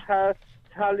takpio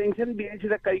salinchen bi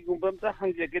sida kai gumbam ta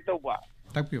hangje ke to ba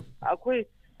takpio akoi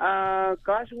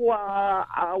class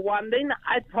 1 dain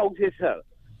 8 fauge sir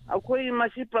akoi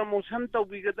masi promotion to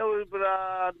bigadawibra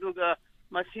aduga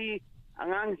masi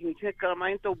angang hingse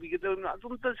kamain to bigadaw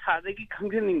adum ta sadagi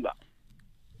khangjening ba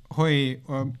hoi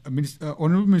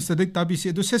honorable minister dik tabi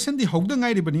se do session di hogda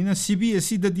ngai ri bani na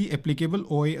CBSE da di applicable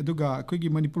oi aduga akoi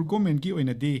gi Manipur government ki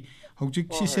oina di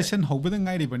hojik si session hobada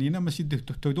ngai ri bani na masi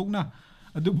toidok na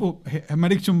adubo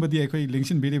hamarik chumbadi akoi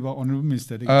lengsin biri ba honorable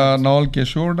minister dik nol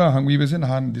keshor da hangwi besen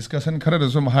han discussion khara da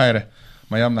som haire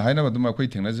mayam na haina baduma akoi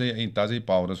thengna jai ai ta jai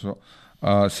paw da so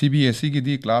CBSE gi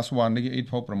di class 1 gi 8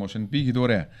 for promotion pi gi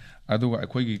dore aduga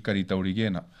akhoi kari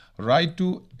tawrigena Right to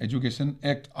Education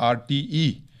Act RTE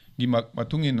gi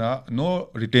matungina no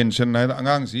retention na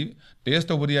angang si test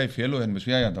tawri ai fail hen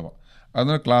besya ya daba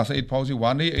aduna class 8 phausi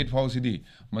 1 8 phausi di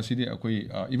masidi akhoi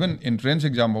even entrance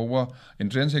exam over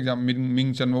entrance exam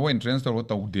ming chan over entrance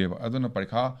to deba aduna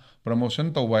parikha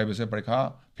promotion to wai bese parikha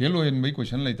fail hen bai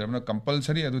question later na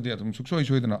compulsory adu de atum suksoi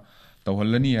soidana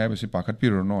tawhallani hai bese pakhat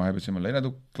piro no hai bese malai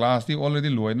adu class di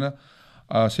already loina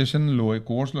session loy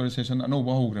course loy session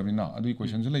anova hograbina adu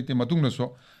question se leite matung na so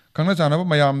khangna chanaba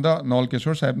mayam da nol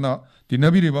keshor sahib na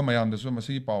tinabi riba mayam da so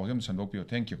masi paw jam sandok pio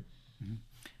thank you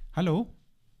hello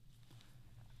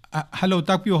hello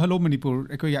takpio hello manipur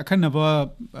ekoi akhanaba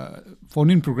phone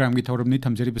in program gi thoram ni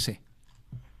thamjari bese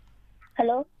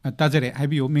hello tajare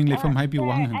haibio ming lefam haibio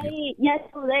wang hang ai yes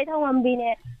ulai thawam bine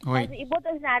as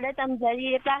ibotan sada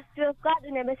tamjari class 12 ka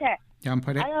dune bese yam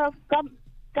phare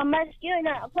commerce ki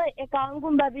na akhoi account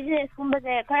gumba business gumba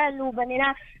se khara lu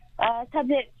banina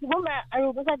subject gumba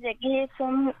aruba subject ki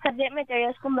some subject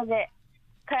materials gumba se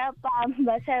khara pam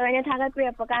ba sarwana thagat pe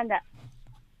pakanda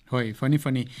hoi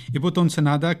funny iboton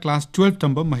sanada class 12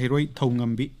 tamba mahiroi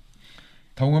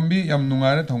thongambi yam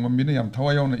nungaire thongambi ne yam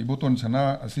thawayona iboton sana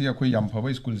asi akhoi yam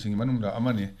phaba school sing manungda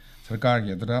amane sarkar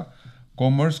gi adra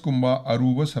commerce kumba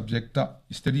aruba subject ta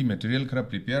study material khara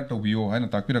prepare to bio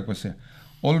haina takpirak pase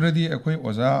already akhoi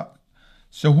oza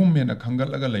sahum mena khangal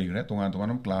laga leigre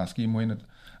tongan class ki moina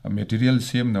material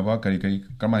same naba kari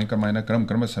kamai na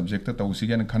karam subject ta tausi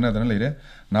gen khana dana leire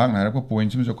nak na ko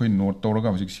points mi akhoi note tawraga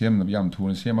hojik same na yam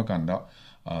thun same kanda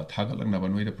thagal lagna ba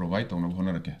noide provide tawna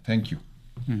bhona rake thank you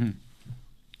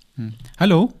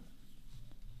hello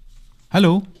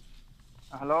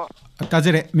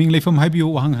tajare ming lefam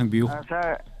haibio wang hang bio sir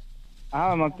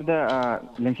maktuda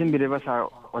lensin bireba sir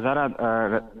ozara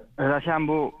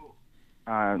rashambu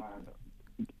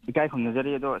ikai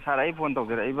khumnajari do sir ai phone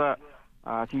tawjara iba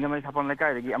singamai thapam lai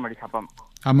kai regi amari thapam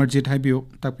amarjit haibio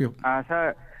takpio sir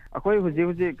akoi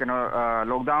huji kano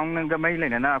lockdown nang ga mai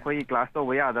leina na akoi class to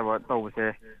ya da to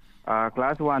se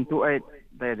class 1 to 8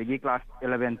 da degi class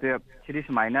 11 12 series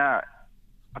maina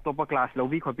atopa class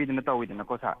lobi khopi dina tawidina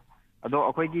ko sa ado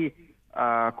akoi gi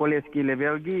college ki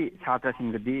level gi chhatra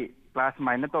sing di class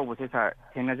maina tawbse sa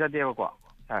thengna jadeba ko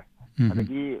sir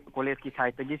adagi college ki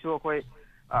site gi so akoi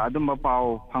adum pau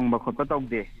phangba khotpa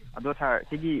tawde ado sa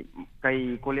sigi kai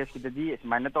college ki di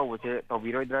maina tawbse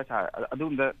tawbiroidra sa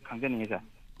adum da khangjani sa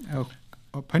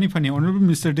funny honorable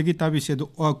minister degi tabi se do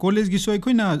college gi so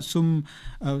koina sum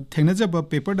thengna jaba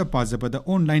paper da pajaba da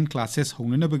online classes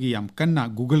hongnana bagi yam kanna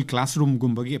google classroom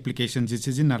gumba gi application ji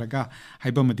ji naraga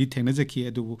haiba madi thengna jaki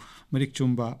adu marik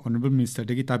chumba honorable minister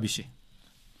degi tabi se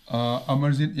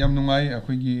amarjit yam nungai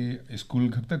akhoi gi school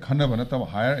khakta khana bana ta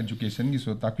higher education gi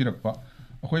so tapirakpa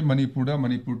akhoi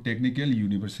manipur technical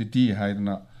university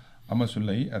haidna amasul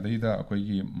lai adaida akhoi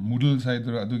gi moodle side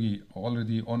adugi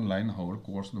already online hour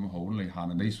course dum hour lai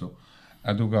hana dai so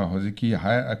aduga hojiki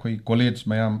higher akhoi college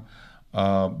mayam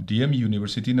DM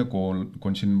university na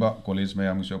konsinba college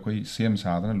mayam so akhoi same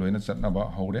sadana loina chatna ba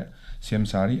hore same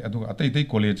sari aduga atai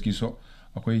college ki so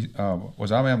akhoi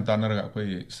oza mayam tanaraga akhoi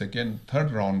second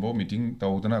third round bo meeting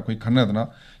tawdana akhoi khanadana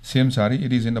same sari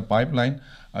it is in the pipeline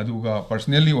aduga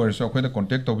personally also akhoi da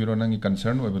contact tawbiro nangi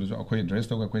concern oiberu so akhoi address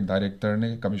tawga akhoi director ne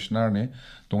commissioner ne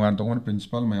tongan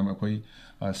principal mayam akhoi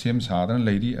same sadana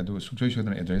leidi adu suksoi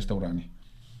sodana address tawrani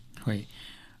hoi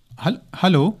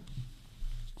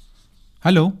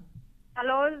hello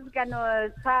kano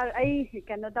sir ai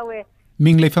kano tawe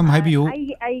ming lefam haibio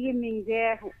ai ming je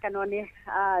kano ne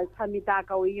samita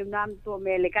kawi yumnam to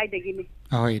me lekai degi ni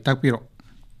hoi takpiro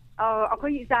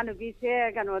akoi isanu bi se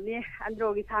kano ne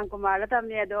andro gi thang kumar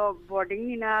tam ne do boarding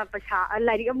ni na pasha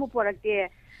lari amu porakte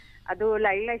ado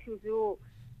lari lai su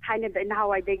haina da na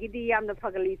hawai degi di yamna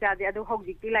fagali sa de ado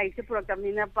hogdik ti lai se program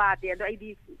ni na pa de ado ai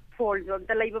di phone zon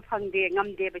ta leiba phangde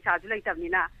ngamde pasha ju lai tam ni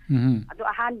na ado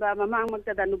ahan ba mamang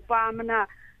makta da nupa mana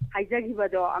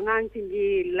haijagibado angang singi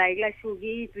laik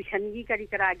sugi tuition gi kari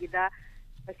karagi da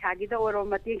pasagi da oro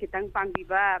mati kitang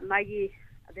pangbiba magi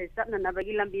ade satna na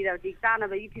bagi lambi da dikta na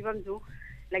bagi phibam ju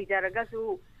laijaraga su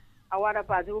awara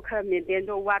pa ju khara maintain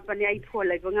do wat pani ai phol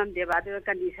lai bangam de ba de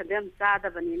condition dem sa da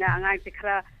bani na angang te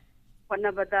khara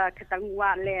ponna bada kitang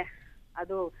wa le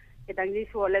ado kitang ji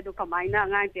so le do kamaina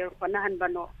angang te ponna han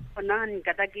bano ponna han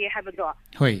kata gi habado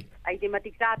hoi ai de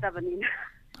matik sa da bani na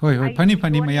hoi funny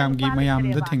mayam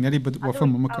da thengnari bad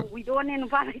wafam ma we don't in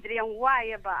ba idri yang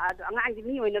wai ba angang gi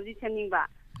ni oina bi semning ba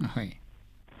hoi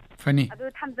funny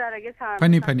adu thamjarage sa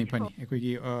funny ekoi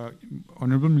gi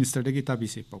honorable minister degi tabi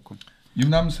se paukum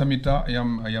yumnam samita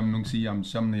yam nungsi yam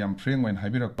samna yam freng wen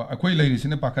haibirakpa akhoi leiri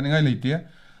sine pakhaningai leite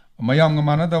mayam ga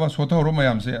mana da sotha ro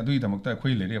mayam se adu idamakta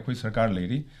akhoi leri akhoi sarkar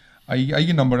leri ai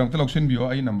gi number amta loksin bio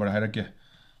ai number hairake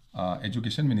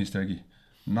education minister gi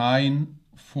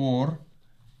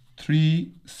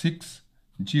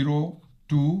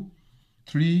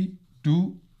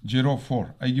 9436023204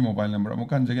 ai gi mobile number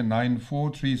amukan jage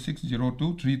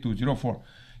 9436023204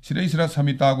 sidai sira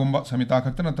samita gumba samita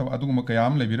khaktana ta aduguma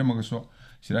kayam lebira magaso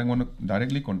sira ngon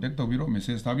directly contact tobiro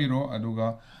message thabiro aduga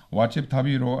WhatsApp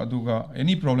thabiro aduga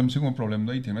any problem singo problem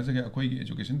dai thena jage akhoi gi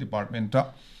education department ta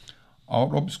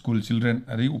out of school children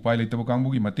ari upai leitaba kangbu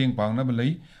gi mateng pangna ba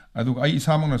lei aduga ai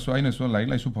isamang na so aina so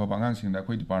lai su phaba angang sing da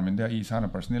akhoi department da ai isana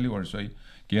personally or so ai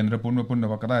kendra punna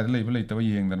ba kada leiba leitaba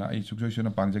yengdana ai suksoi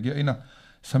suna pangjage aina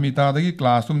samita dagi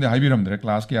class tum de haibiram dre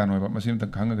class ke anoi ba masim ta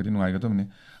khanga gadi nuai ga tumni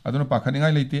aduna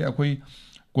pakhaningai leite akhoi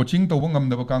coaching tawba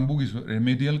ngamdaba kangbu gi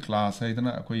remedial class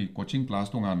haidana akhoi coaching class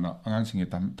to ngana angang singe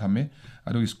thame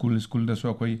adu school da so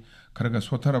akhoi kharaga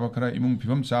sothara ba khara imung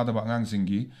phibam chada ba angang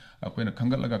singi akhoi na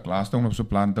khangal laga class tawna so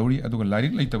plan tawri aduga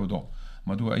lairik leitaba do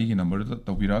madu ai gi number da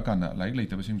tawbira kana lairik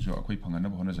leitaba sim so akhoi phangana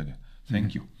ba hona jage thank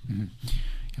you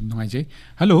yam ngai jai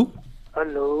hello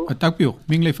takpio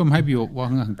ming leifam haibio wa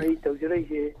ngang ai tawjrai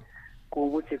je ko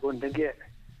bu che kon dage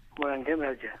morang ke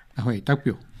melja ahoi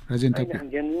takpio rajen takpio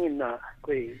jani na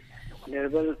koi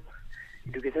honorable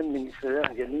education minister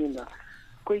jani na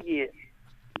koi gi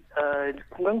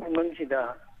kungang sida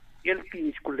LP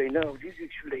school leina hojik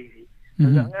school leiri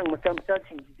ngang macam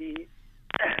sing di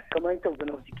kamai to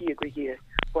gano jiki koi gi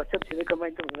WhatsApp sida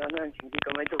kamai to gana sing di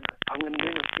kamai to angan ne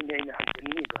sine ina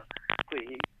jani ba koi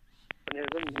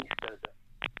honorable minister da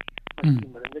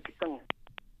maranga kitang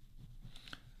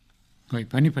koi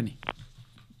pani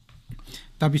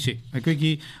tabise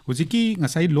akogi hojiki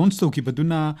ngasai launch to ki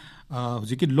baduna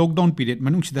hojiki lockdown period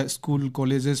manung sida school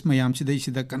colleges mayam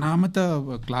sida kanamata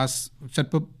class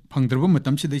chatpa phangdraba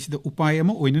matam sida upay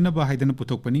ama oinana ba haidana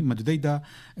puthokpani madudaida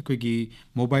akogi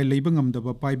mobile leiba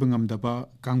ngamdaba paiba ngamdaba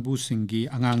kangbu singi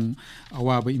angang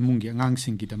awaba imungi angang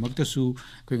singi damakta su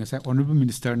koi ngasai honorable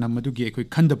minister na madugi koi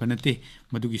khandaba nate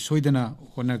madugi soidana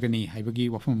honagani haibagi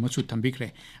wafam masu thambikre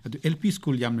adu LP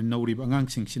school yamna nauriba angang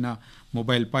singsina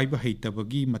mobile paiba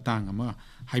haitabagi matang ama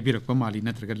haibirakpa mali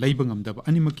natraga leiba ngamdaba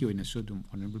animaki oina so dum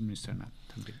honorable minister na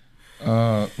thambi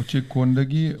uche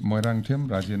kondagi moirang them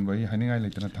rajen bai haningai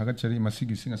leitana thagat chari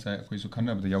masigi singa sai koi su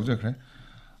khanna bada yaujakhre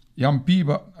yam pi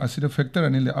ba asida factor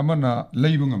ani le amana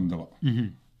leiba ngamdaba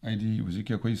id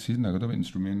hujiki koi sina gadaba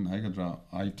instrument haigadra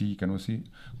IT kanosi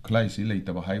khlai si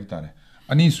leitaba haib tare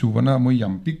ani subana mo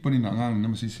yam pik pani na ngang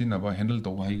namsi sina ba handle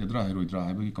to haigadra hairoidra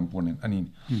haibagi component ani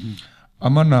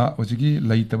amana hujiki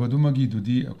leitaba dumagi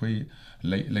dudi akoi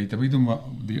leitaba duma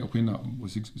di akoi na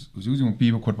hujiki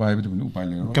piba khotpa haibu dum upai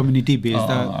le community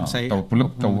based sai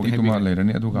pulap tawgi duma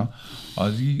leirani aduga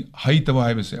aji haitaba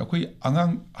haibase akoi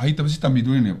angang haitaba si tambi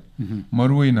doine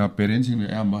maruina parents ni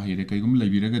amba haire kaigum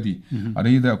leibiragadi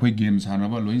arida akoi game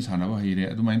sanaba loin sanaba haire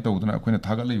adumain tawduna akoi na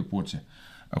thaga leibu potse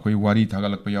akoi wari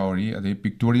thagalakpa yauri ade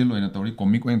pictorial oina tawri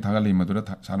comic oin thaga lei madura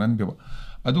sanan beba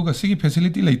aduga sigi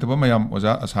facility leitaba mayam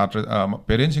oja asatra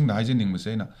parents sing da haijening mase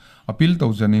na appeal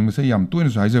tawjaning mase yam tuin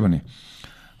su haijabane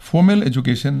formal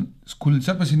education school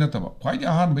chapasina taba khwaidi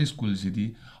ahan by school city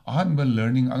ahan ba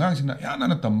learning angang sina yana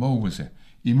na tamba ubase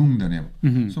imung dane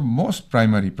so most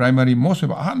primary most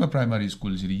of ahan ba primary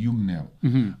school city yum ne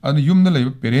anu yum na lei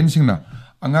parents sing na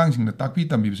angang sing na takpi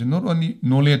tambi base not only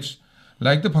knowledge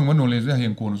like the phangwa knowledge da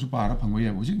heng kono su para phangwa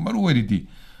ya hujik maru weriti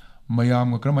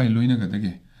mayam kramai loina ga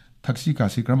dage thaksi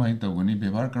kasi kramai tawgani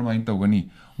bebar kramai tawgani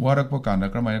warak pa kana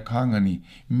kramai khangani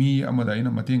mi amada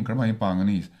ina mating kramai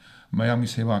pangani mayam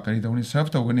seva kari tawni serve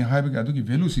tawgani haiba adu ki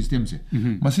value system se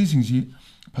masi singsi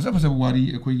phasa wari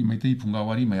ekoi gi maitai phunga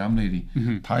wari mayam leiri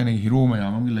thaina hero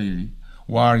mayam am gi leiri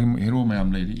war gi hero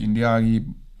mayam leiri india gi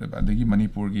adagi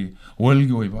manipur gi world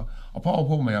gi oiba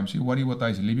apa mayam si wari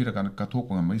watai se libira kana kathok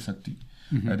pang mai sakti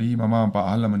ari mama pa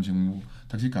ahalaman jingmu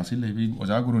taxi kasi lebi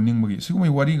oja guru ningmagi sigumai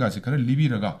wari ga se khara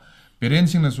libiraga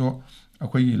parents sing na so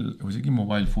akoi hojiki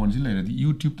mobile phone si leiradi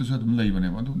youtube to so dum leibane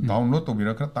adu download to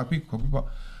bira khara takpi khopi ba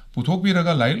puthok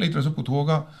biraga lai leitra so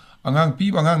puthoga angang pi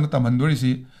angang na tamandori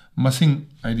si masing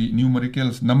id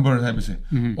numericals number haibase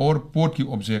or port ki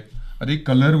object adi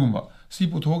color gumba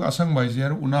si puthoga asang bai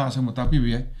zer una asang matapi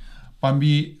bi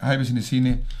pambi haibase ni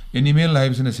sine animal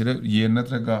haibase ni sira yen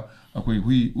natraga akoi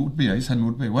hui utpe ai san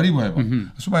utpe wari bai ba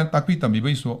asuma takpi tambi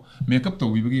bai so makeup to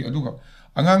wi bagi aduga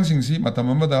angang sing si matam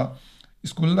amada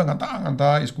school da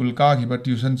ngata school ka ki ba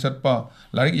tuition chatpa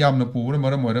larik yamna pura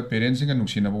maram ora parents sing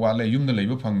nuksina ba wale yumna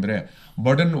leiba phangdre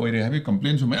burden oire habi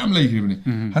complaints mayam leikhribni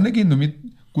hanaki numit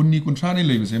kunni kuntrani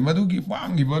leibase madugi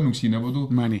wangiba nungsinabadu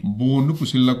bondu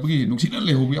pusilakpagi nungsina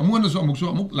lehobi amuna so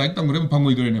amuk like tamgrem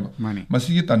phangoi dorene ba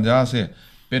masigi tanja se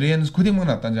parents khuding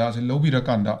mona tanja se lobira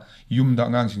kanda yumda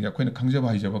ngang sing ya khoina khangjaba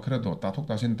haijaba khara do tathok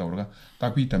tasin tawraga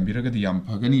takpi tambiraga di yam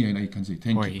phagani haina I khanse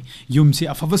thank you yum si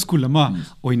afava school ama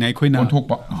oinai khoina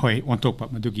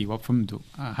onthokpa madugi wafam du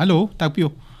hello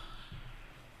takpio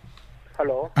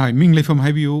hello ai ming leifam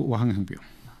haibiu wahang hangpio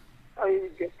ai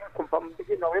confirm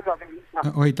bigi nawe ba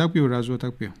oi takpio rajo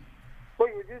takpio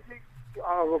koi uji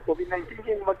COVID-19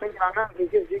 ki matang ana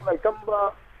ki lai tamba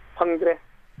phangdre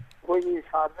koi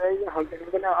sabe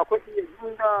hangdena akoi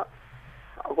yunda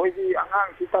akoi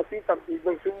angang si tasi tambi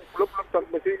bangsu klub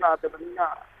tambi na tabina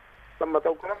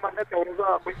tamato kana manda tawruga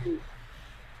akoi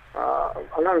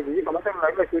angang ji kamatang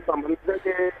lai la si tambi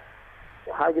de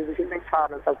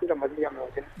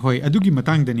hoi adugi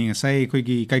matang dani ngasai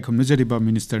khoi kai khomna jariba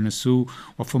minister na su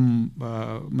wafam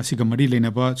masiga mari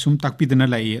leinaba sum takpi dana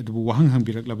lai adu wahang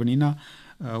hangbirak labani na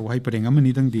wahai pareng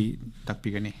amani dang di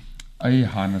takpi gani ai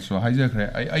hana so haija khre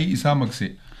ai isamak se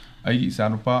ai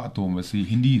isanupa atomasi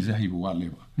hindi je haibu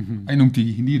waleba ai nungti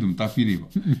hindi dum takpi reba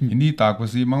hindi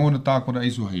takpasi mangona takpara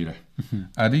ai su haira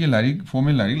adi lari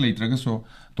formal lari leitraga so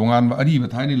tongan ba ari ba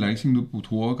thaini lari sing du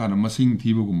putho kana masing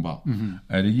thiba gumba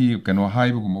adi kano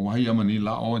haiba gumba wahai amani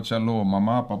la o chalo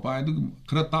mama papa adu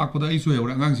khra takpada ai su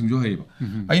haira ngang sing jo haiba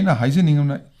aina haije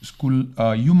ningam school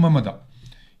yum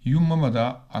mamada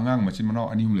angang machin manau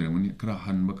ani hum lerangani khra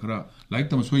hanba khra like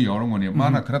tam so yawarangone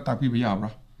mana khra takpi ba yabra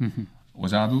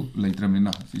ozadu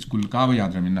leitramina school ka ba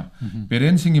yadramina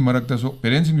parents singi marakta so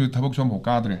parents singi thabak som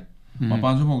hokadre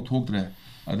mapan som thoktre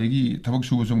adagi thabak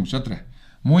su som chatre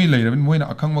moi leirabin moina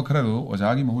akhangma khara do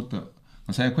ozagi mahutta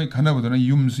masai khoi khanabadona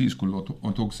yum si school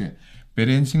onthokse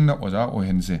parents singna oza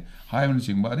ohense haibun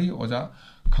singba ari oza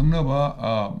khangnaba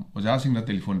oza singna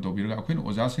telephone to birga akhin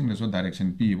oza singna so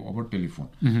direction pi over telephone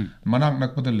manak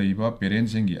nakpada leiba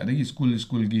parents singi adagi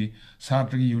school gi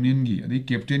satra gi union gi adagi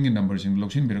captain gi number sing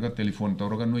loksin birga telephone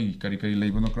tawraga noi kari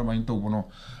leibono kramain tawbono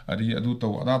adi adu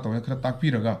taw ada taw khara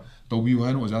takpi raga tawbi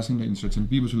wa oza singna instruction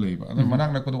pi busu leiba ada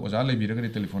manak nakpada oza leibiraga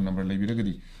telephone number leibiraga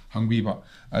di hangbiba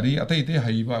adi atai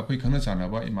haiba akhoi khana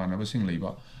chanaba imanaba sing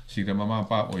leiba siga mama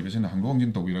pa oibasina hangdong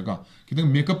jin tawbiraga kitang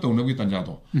makeup tawnabi tanja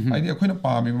to aidi akhoina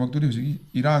paami makturi husi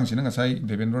irang sina ngasai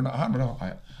Devendra na ahanra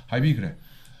haibi kre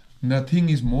nothing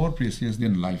is more precious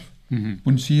than life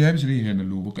punsi haibisri hena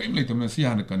lubu kaim leitamna si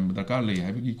hana kan dakar lei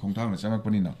haibigi khongthang na changak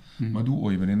panina madu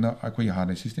oibanina akhoi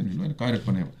hana system ji loina kairak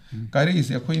paneba kaire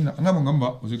ise akhoina angam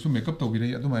ba hojik su makeup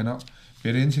tawbirei adumaina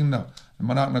parents singna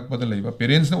manak nakpada leiba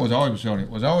parents na oja oibasori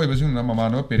oja oibasing na mama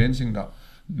no parents singda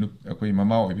akoi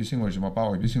mama oibising or mapa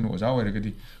oibising oja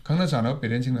oiragadi khangna chana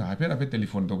parents singna hape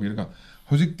telephone tawbirga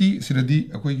hojikti siradi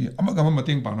akoi amaga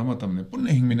mateng pangna matamne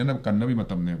punna hingmina na kannabi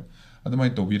matamne adumai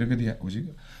tawbiragadi hojik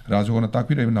rajona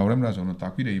takpi rei nauram rajona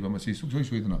takpi rei ba masi suksoi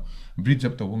soiduna bridge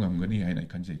up tawung amgani haina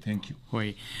khanjai thank you hoi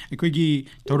akoi gi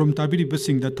thorum tabiri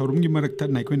basingda thorum gi marakta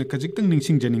nai koina kajiktang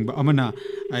ningsing janing ba amana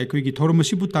akoi gi thorum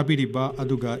asibu tabiri ba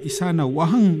aduga isana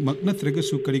wahang maknatraga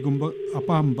su karigumba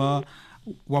apamba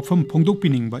wafam phongdok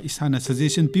pining ba isana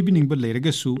suggestion pibining ba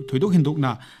leraga su thoidok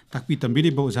hendokna takpi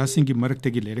tambiri ba oza sing gi marakta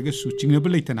gi leraga su chingnaba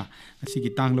leitana asigi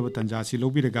tanglaba tanja si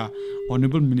lobiraga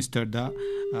honorable minister da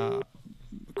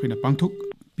koina pangthok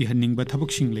pihanning ba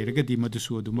thabak sing leraga di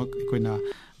madusu adumak koina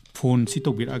phone si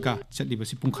tobiraga chatliba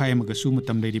si pungkhai amaga su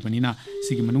matam leiribanina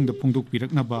sigi manungda phongdok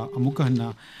piraknaba amuka hanna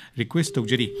request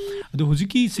tawjari adu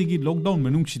hujiki sigi lockdown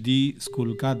manung sidi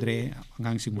school kadre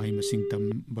angang sing mai masing tam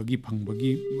bagi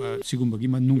phangbagi sigum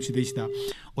bagi manung sidaisida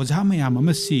oja mayam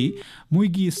amasi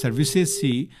moigi services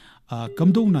si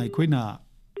kamdong nai khoina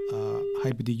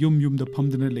haibidi yum da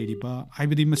phamdana leiriba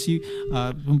haibidi masi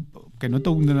kaino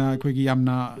tawdana khoigi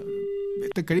yamna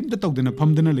karimta tawdana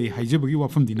phamdana lei haijabagi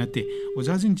wafam dinate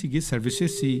ojajing chigi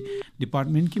services si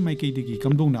department ki mai kai digi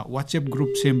kamdongna WhatsApp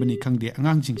group sembani khangde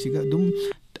angang jing siga dum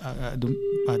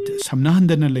samna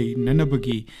handana lei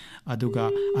nanabagi aduga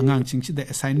angang jing sida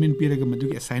assignment piraga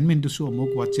madugi assignment dusu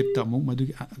amok WhatsApp ta amok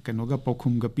madugi kanoga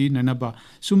pokhum ga pi nanaba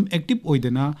sum active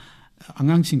oidana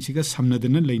angang sing siga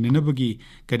samnadana leinanabagi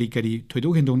kari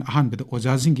thoidok hendon ahan bada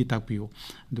ojajing ki takpiyo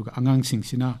aduga angang sing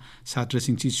sina satra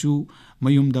sing chisu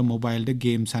mayumda mobile da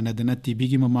game sanadana TV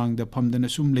gi mamang da phamdana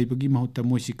sum leibagi mahutta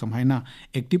moisi kamhaina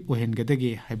active ohen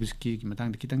gadage haibuski ki matang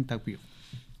da kitang takpiyo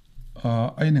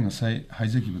aina ngasai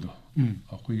haijagibado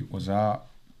akoi oja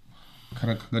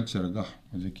khara khagat charaga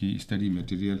hojiki study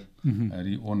material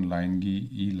ari online gi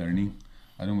e learning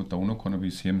ꯑꯗꯨꯝ ꯇꯧꯅ ꯈꯣꯠꯅꯕꯤ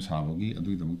ꯁꯦꯝ ꯁꯥꯕꯒꯤ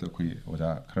ꯑꯗꯨꯒꯤꯗꯃꯛꯇ ꯑꯩꯈꯣꯏ ꯑꯣꯖꯥ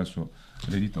ꯈꯔꯁꯨ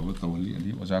ready ꯇꯧꯍꯜꯂꯤ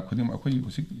ꯑꯗꯩ ꯑꯣꯖꯥ ꯈꯨꯗꯤꯡꯃꯛ ꯑꯩꯈꯣꯏ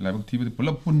ꯍꯧꯖꯤꯛ ꯂꯥꯏꯕꯛ ꯊꯤꯕꯗ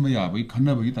ꯄꯨꯂꯞ ꯄꯨꯟꯕ ꯌꯥꯕꯒꯤ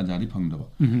ꯈꯟꯅꯕꯒꯤ ꯇꯥꯟꯖꯥꯗꯤ ꯐꯪꯗꯕ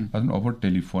ꯑꯗꯨꯅ ꯑꯣꯚꯔ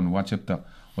ꯇꯦꯂꯤꯐꯣꯟ ꯋꯥꯆꯦꯞꯇ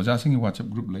ꯑꯣꯖꯥꯁꯤꯡꯒꯤ ꯋꯥꯆꯦꯞ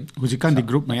ꯒ꯭ꯔꯨꯞ ꯂꯩ ꯍꯧꯖꯤꯛꯀꯥꯟꯗꯤ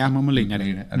ꯒ꯭ꯔꯨꯞ ꯃꯌꯥꯝ ꯑꯃ ꯂꯩꯅꯔꯦ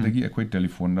ꯑꯗꯒꯤ ꯑꯩꯈꯣꯏ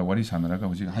ꯇꯦꯂꯤꯐꯣꯟꯗ ꯋꯥꯔꯤ ꯁꯥꯟꯅꯔꯒ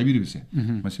ꯍꯧꯖꯤꯛ ꯍꯥꯏꯕꯤꯔꯤꯕꯁꯦ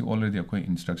ꯃꯁꯤ ꯑꯣꯜꯔꯦꯗꯤ ꯑꯩꯈꯣꯏ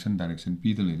ꯏꯟꯁꯇ꯭ꯔꯛꯁꯟ ꯗꯥꯏꯔꯦꯛꯁꯟ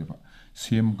ꯄꯤꯗ ꯂꯩꯔꯕ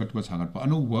ꯁꯦꯝꯒꯠꯄ ꯁꯥꯒꯠꯄ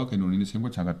ꯑꯅꯧꯕ ꯀꯩꯅꯣꯅꯤꯅ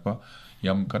ꯁꯦꯝꯒꯠ ꯁꯥꯒꯠꯄ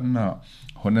ꯌꯥꯝ ꯀꯟꯅ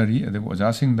ꯍꯣꯠꯅꯔꯤ ꯑꯗꯨꯒ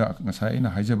ꯑꯣꯖꯥꯁꯤꯡꯗ ꯉꯁꯥꯏ ꯑꯩꯅ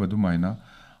ꯍꯥꯏꯖꯕ ꯑꯗꯨꯃꯥꯏꯅ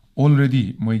ꯑꯣꯜꯔꯦꯗꯤ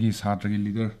ꯃꯣꯏꯒꯤ ꯁꯥꯇ꯭ꯔꯒꯤ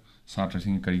ꯂꯤꯗꯔ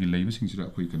ꯁꯥꯇ꯭ꯔꯁꯤꯡ ꯀꯔꯤꯒꯤ ꯂꯩꯕꯁꯤꯡꯁꯤꯗ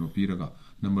ꯑꯩꯈꯣꯏ ꯀꯩꯅꯣ ꯄꯤꯔꯒ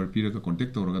ꯅꯝꯕꯔ ꯄꯤꯔꯒ ꯀꯣꯟꯇꯦꯛ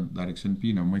ꯇꯧꯔꯒ ꯗꯥꯏꯔꯦꯛꯁꯟ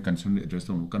ꯄꯤꯅꯕ ꯃꯣꯏ ꯀꯟꯁꯔꯟ ꯑꯦꯗ꯭ꯔꯦꯁ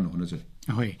ꯇꯧꯅꯕ ꯀꯟꯅ ꯍꯣꯠꯅꯖꯔꯤ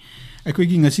ꯍꯣꯏ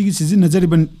ꯑꯩꯈꯣꯏꯒꯤ ꯉꯁꯤꯒꯤ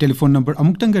ꯁꯤꯖꯤꯟꯅꯖꯔꯤꯕ ꯇꯦꯂꯤꯐꯣꯟ ꯅꯝꯕꯔ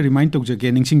ꯑꯃꯨꯛꯇꯪꯒ ꯔꯤꯃꯥꯏꯟ ꯇꯧꯖꯒꯦ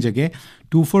ꯅꯤꯡꯁꯤꯡꯖꯒꯦ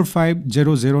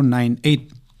 2450098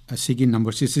 ꯑꯁꯤꯒꯤ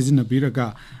ꯅꯝꯕꯔꯁꯤ ꯁꯤꯖꯤꯟꯅꯕꯤꯔꯒ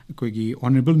ꯑꯩꯈꯣꯏꯒꯤ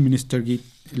ꯑꯣꯅꯔꯦꯕꯜ ꯃꯤꯅꯤꯁꯇꯔꯒꯤ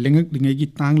ꯂꯩꯉꯥꯛꯂꯤꯉꯩꯒꯤ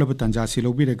ꯇꯥꯡꯂꯕ ꯇꯥꯟꯖꯥꯁꯤ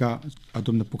ꯂꯧꯕꯤꯔꯒ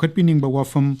ꯑꯗꯣꯝꯅ ꯄꯨꯈꯠꯄꯤꯅꯤꯡꯕ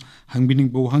ꯋꯥꯐꯝ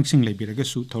ꯍꯪꯕꯤꯅꯤꯡꯕ ꯋꯥꯍꯪꯁꯤꯡ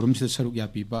ꯂꯩꯕꯤꯔꯒꯁꯨ ꯊꯧꯔꯝꯁꯤꯗ ꯁꯔꯨꯛ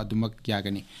ꯌꯥꯕꯤꯕ ꯑꯗꯨꯃꯛ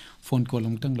ꯌꯥꯒꯅꯤ ꯐꯣꯟ ꯀꯣꯜ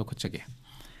ꯑꯃꯨꯛꯇꯪ ꯂꯧꯈꯠꯆꯒꯦ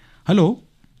ꯍꯜꯂꯣ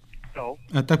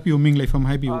ꯇꯥꯛꯄꯤꯌꯨ ꯃꯤꯡ ꯂꯩꯐꯝ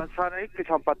ꯍꯥꯏꯕꯤꯌꯨ ꯁꯥꯔ ꯑꯩ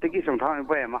ꯀꯩꯁꯥꯝꯄꯥꯠꯇꯒꯤ ꯆꯨꯝꯊꯥꯡ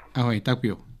ꯑꯃ ꯑꯍꯣꯏ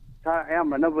ꯇꯥꯛꯄꯤꯌꯨ ꯁꯥꯔ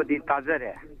ꯑꯌꯥꯝꯕꯅꯕꯨꯗꯤ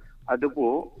ꯇꯥꯖꯔꯦ ꯑꯗꯨꯕꯨ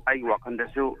ꯑꯩꯒꯤ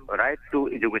ꯋꯥꯈꯜꯗꯁꯨ ꯔꯥꯏꯠ ꯇꯨ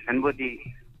ꯏꯗꯨꯀꯦꯁꯟꯕꯨꯗꯤ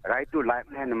ꯔꯥꯏꯠ ꯇꯨ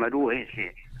ꯂꯥꯏꯐꯅ ꯍꯦꯟꯅ ꯃꯔꯨ ꯑꯣꯏꯁꯤ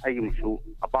ꯑꯩꯒꯤꯃꯨꯛꯁꯨ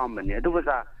ꯑꯄꯥꯝꯕꯅꯤ ꯑꯗꯨꯕꯨ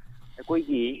ꯁꯥꯔ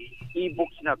ꯑꯩꯈꯣꯏꯒꯤ ꯏ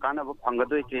ꯕꯨꯛꯁꯤꯅ ꯀꯥꯟꯅꯕ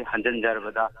ꯐꯪꯒꯗꯣꯏꯁꯦ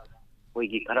ꯍꯟꯖꯤꯟꯖꯔꯕꯗ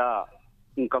ꯑꯩꯈꯣꯏꯒꯤ ꯈꯔ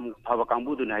ꯏꯟꯀꯝ ꯐꯕ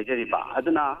ꯀꯥꯡꯕꯨꯗꯨꯅ ꯍꯥꯏꯖꯔꯤꯕ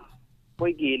ꯑꯗꯨꯅ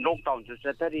ꯑꯩꯈꯣꯏꯒꯤ ꯂꯣꯛꯗꯥꯎꯟꯁꯨ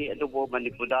ꯆꯠꯊꯔꯤ ꯑꯗꯨꯕꯨ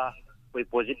ꯃꯅꯤꯄꯨꯔꯗ ꯑꯩꯈꯣꯏ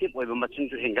ꯄꯣꯖꯤꯇꯤꯚ ꯑꯣꯏꯕ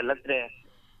ꯃꯁꯤꯡꯁꯨ ꯍꯦꯟꯒꯠꯂꯛꯇ꯭ꯔꯦ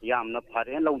ꯌꯥꯝꯅ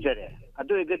ꯐꯔꯦꯅ ꯂꯧꯖꯔꯦ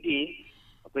ꯑꯗꯨ ꯑꯣꯏꯔꯒꯗꯤ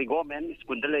ꯑꯩꯈꯣꯏ ꯒꯣꯔꯃꯦꯟ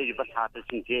ꯁ꯭ꯀꯨꯜꯗ ꯂꯩꯔꯤꯕ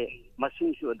ꯁꯥꯇ꯭ꯔꯁꯤꯡꯁꯦ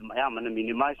ꯃꯁꯤꯡꯁꯨ ꯑꯗꯨꯝ ꯑꯌꯥꯝꯕꯅ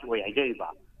ꯃꯤꯅꯤꯃꯥꯏꯁ ꯑꯣꯏ ꯍꯥꯏꯖꯔꯤꯕ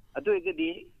ꯑꯗꯨ ꯑꯣꯏꯔꯒꯗꯤ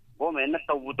ꯒꯣꯔꯃꯦꯟꯅ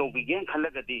ꯇꯧꯕꯤꯒꯦꯅ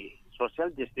ꯈꯜꯂꯒꯗꯤ ꯁꯣꯁꯤꯌꯦꯜ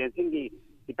ꯗꯤꯁꯇꯦꯟꯁꯤꯡꯒꯤ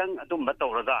ꯈꯤꯇꯪ ꯑꯗꯨꯝꯕ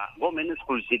ꯇꯧꯔꯒ ꯒꯣꯔꯃꯦꯟ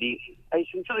ꯁ꯭ꯀꯨꯜꯁꯤꯗꯤ ꯑꯩ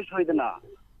ꯁꯨꯡꯁꯣꯏ ꯁꯣꯏꯗꯅ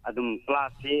ꯑꯗꯨꯝ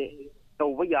ꯀ꯭ꯂꯥꯁꯁꯦ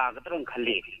ꯇꯧꯕ ꯌꯥꯒꯗ꯭ꯔꯅ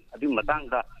ꯈꯜꯂꯤ ꯑꯗꯨꯒꯤ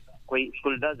ꯃꯇꯥꯡꯗ ꯑꯩꯈꯣꯏ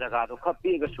ꯁ꯭ꯀꯨꯜꯗ ꯖꯒꯥꯗꯣ ꯈꯔ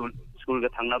ꯄꯤꯔꯒꯁꯨ ꯁ꯭ꯀꯨꯜꯒ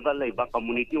ꯊꯪꯅꯕ ꯂꯩꯕ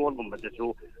ꯀꯝꯃꯨꯅꯤꯇꯤ ꯍꯣꯜꯒꯨꯝꯕꯗꯁꯨ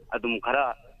ꯑꯗꯨꯝ ꯈꯔ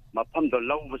ꯃꯐꯝꯗꯣ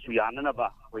ꯂꯧꯕꯁꯨ ꯌꯥꯅꯅꯕ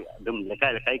ꯑꯩꯈꯣꯏ ꯑꯗꯨꯝ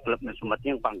ꯂꯩꯀꯥꯏ ꯀ꯭ꯂꯕꯅꯁꯨ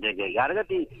ꯃꯇꯦꯡ ꯄꯥꯡꯖꯒꯦ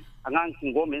ꯌꯥꯔꯒꯗꯤ ꯑꯉꯥꯡꯁꯤꯡ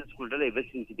ꯒꯣꯔꯃꯦꯟ ꯁ꯭ꯀꯨꯜꯗ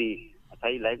ꯂꯩꯕꯁꯤꯡꯁꯤꯗꯤ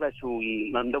ꯉꯁꯥꯏ ꯂꯥꯏꯔꯤꯛ ꯂꯥꯏꯁꯨꯒꯤ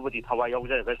ꯃꯔꯝꯗꯕꯨꯗꯤ ꯊꯋꯥꯏ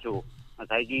ꯌꯥꯎꯖꯔꯒꯁꯨ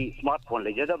ꯉꯁꯥꯏꯒꯤ ꯁ꯭ꯃꯥꯔꯠ ꯐꯣꯟ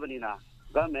ꯂꯩꯖꯗꯕꯅꯤꯅ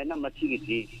ꯒꯚꯔꯟꯃꯦꯟꯠꯅ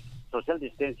ꯃꯁꯤꯒꯤꯁꯤ ꯁꯣꯁꯤꯌꯦꯜ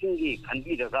ꯗꯤꯁꯇꯦꯟꯁꯤꯡꯒꯤ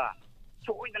ꯈꯟꯕꯤꯔꯒ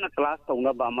ꯁꯣꯏꯗꯅ ꯀ꯭ꯂꯥꯁ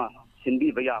ꯇꯧꯅꯕ ꯑꯃ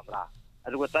ꯁꯤꯟꯕꯤꯕ ꯌꯥꯕ꯭ꯔꯥ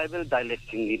ꯑꯗꯨꯒ ꯇ꯭ꯔꯥꯏꯕꯦꯜ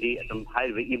ꯗꯥꯏꯂꯦꯛꯁꯤꯡꯒꯤꯗꯤ ꯑꯗꯨꯝ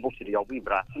ꯍꯥꯏꯔꯤꯕ ꯏ ꯕꯨꯛꯁꯤꯗ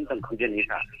ꯌꯥꯎꯕꯤꯕ꯭ꯔꯥ ꯑꯝꯇꯪ ꯈꯪꯖꯅꯤꯡꯉꯤ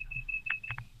ꯁꯥꯔ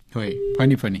ꯍꯣꯏ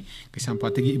ꯐꯅꯤ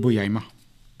ꯀꯩꯁꯥꯝꯄꯥꯠꯇꯒꯤ ꯏꯕꯣ ꯌꯥꯏꯃ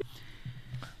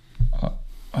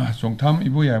ꯆꯣꯡꯊꯥꯝ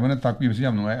ꯏꯕꯣ ꯌꯥꯏꯃꯅ ꯇꯥꯛꯄꯤꯕꯁꯤ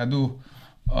ꯌꯥꯝ ꯅꯨꯡꯉꯥꯏ ꯑꯗꯨ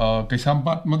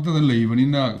ꯀꯩꯁꯥꯝꯄꯥꯠꯃꯛꯇꯗ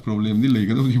ꯂꯩꯕꯅꯤꯅ ꯄ꯭ꯔꯣꯕ꯭ꯂꯦꯝꯗꯤ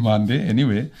ꯂꯩꯒꯗꯕꯗꯤ ꯃꯥꯟꯗꯦ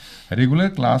ꯑꯦꯅꯤꯋꯦ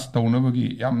ꯔꯦꯒꯨꯂꯔ ꯀ꯭ꯂꯥꯁ ꯇꯧꯅꯕꯒꯤ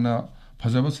ꯌꯥꯝꯅ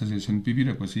ꯐꯖꯕ ꯁꯖꯦꯁꯟ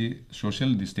ꯄꯤꯕꯤꯔꯛꯄꯁꯤ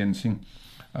ꯁꯣꯁꯤꯌꯦꯜ ꯗꯤꯁꯇꯦꯟꯁꯤꯡ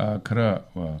ꯈꯔ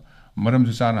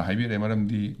ꯃꯔꯝꯁꯨ ꯆꯥꯅ ꯍꯥꯏꯕꯤꯔꯛꯑꯦ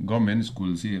ꯃꯔꯝꯗꯤ ꯒꯣꯔꯃꯦꯟ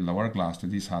ꯁ꯭ꯀꯨꯜꯁꯤ ꯂꯋꯥꯔ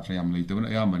ꯀ꯭ꯂꯥꯁꯇꯗꯤ ꯁꯥꯇ꯭ꯔ ꯌꯥꯝ ꯂꯩꯇꯕꯅ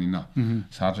ꯑꯌꯥꯝꯕꯅꯤꯅ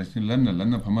ꯁꯥꯇ꯭ꯔꯁꯤꯡ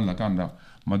ꯂꯟꯅ ꯐꯝꯍꯜꯂꯀꯥꯟꯗ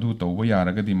ꯃꯗꯨ ꯇꯧꯕ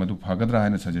ꯌꯥꯔꯒꯗꯤ ꯃꯗꯨ ꯐꯒꯗ꯭ꯔꯥ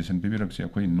ꯍꯥꯏꯅ ꯁꯖꯦꯁꯟ ꯄꯤꯕꯤꯔꯛꯁꯤ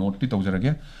ꯑꯩꯈꯣꯏ ꯅꯣꯠꯇꯤ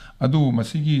ꯇꯧꯖꯔꯒꯦ ꯑꯗꯨ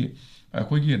ꯃꯁꯤꯒꯤ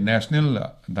ꯑꯩꯈꯣꯏꯒꯤ ꯅꯦꯁꯅꯦꯜ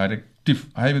ꯗꯥꯏꯔꯦꯛꯇꯤꯞ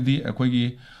ꯍꯥꯏꯕꯗꯤ ꯑꯩꯈꯣꯏꯒꯤ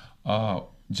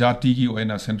ꯖꯥꯇꯤꯒꯤ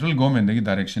ꯑꯣꯏꯅ ꯁꯦꯟꯇ꯭ꯔꯦꯜ ꯒꯣꯔꯃꯦꯟꯗꯒꯤ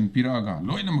ꯗꯥꯏꯔꯦꯛꯁꯟ ꯄꯤꯔꯛꯑꯒ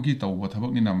ꯂꯣꯏꯅꯃꯛꯀꯤ ꯇꯧꯕ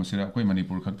ꯊꯕꯛꯅꯤꯅ ꯃꯁꯤꯗ ꯑꯩꯈꯣꯏ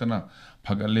ꯃꯅꯤꯄꯨꯔ ꯈꯛꯇꯅ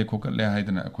ꯐꯒꯠꯂꯦ ꯈꯣꯠꯀꯠꯂꯦ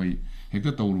ꯍꯥꯏꯗꯅ ꯑꯩꯈꯣꯏ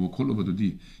ꯍꯦꯛꯇ ꯇꯧꯔꯨꯕ ꯈꯣꯠꯂꯨꯕꯗꯨꯗꯤ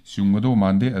ꯆꯨꯝꯒꯗꯧꯕ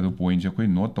ꯃꯥꯟꯗꯦ ꯑꯗꯨ ꯄꯣꯏꯟꯠꯁꯦ ꯑꯩꯈꯣꯏ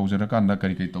ꯅꯣꯠ ꯇꯧꯖꯔꯀꯥꯟꯗ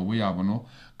ꯀꯔꯤ ꯇꯧꯕ ꯌꯥꯕꯅꯣ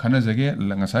ꯈꯟꯅꯖꯒꯦ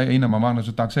ꯉꯁꯥꯏ ꯑꯩꯅ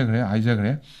ꯃꯃꯥꯡꯗꯁꯨ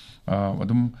ꯍꯥꯏꯖꯈ꯭ꯔꯦ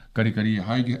ꯑꯗꯨꯝ ꯀꯔꯤ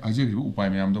ꯍꯥꯏꯖꯈ꯭ꯔꯤꯕ ꯎꯄꯥꯏ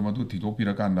ꯃꯌꯥꯝꯗꯣ ꯃꯗꯨ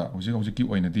ꯊꯤꯗꯣꯛꯄꯤꯔꯀꯥꯟꯗ ꯍꯧꯖꯤꯛꯀꯤ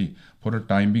ꯑꯣꯏꯅꯗꯤ ꯐꯣꯔ ꯗ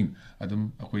ꯇꯥꯏꯝ ꯕꯤꯡ ꯑꯗꯨꯝ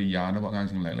ꯑꯩꯈꯣꯏ ꯌꯥꯅꯕ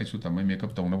ꯑꯉꯥꯡꯁꯤꯡ ꯂꯥꯏꯔꯤꯛ ꯂꯥꯏꯁꯨ ꯇꯝꯕ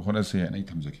ꯃꯦꯀꯞ ꯇꯧꯅꯕ ꯍꯣꯠꯅꯁꯦ ꯍꯥꯏꯅ ꯑꯩ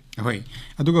ꯊꯝꯖꯒꯦ ꯍꯣꯏ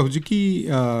ꯑꯗꯨꯒ ꯍꯧꯖꯤꯛ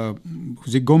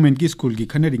ꯒꯣꯔꯃꯦꯟꯠꯀꯤ ꯁ꯭ꯀꯨꯜꯒꯤ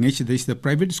ꯈꯟꯅꯔꯤꯉꯩꯁꯤꯗꯩꯁꯤꯗ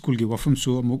ꯄ꯭ꯔꯥꯏꯚꯦꯠ ꯁ꯭ꯀꯨꯜꯒꯤ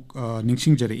ꯋꯥꯐꯝꯁꯨ ꯑꯃꯨꯛ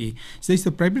ꯅꯤꯡꯁꯤꯡꯖꯔꯛꯏ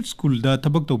ꯁꯤꯗꯩꯁꯤꯗ ꯄ꯭ꯔꯥꯏꯚꯦꯠ ꯁ꯭ꯀꯨꯜꯗ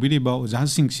ꯊꯕꯛ ꯇꯧꯕꯤꯔꯤꯕ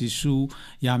ꯑꯣꯖꯥꯁꯤꯡꯁꯤꯁꯨ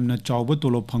ꯌꯥꯝꯅ ꯆꯥꯎꯕ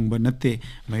ꯇꯣꯂꯣꯞ ꯐꯪꯕ ꯅꯠꯇꯦ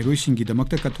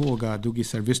ꯃꯍꯩꯔꯣꯏꯁꯤꯡꯒꯤꯗꯃꯛꯇ ꯀꯠꯊꯣꯛꯑꯒ ꯑꯗꯨꯒꯤ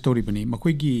ꯁꯔꯚꯤꯁ ꯇꯧꯔꯤꯕꯅꯤ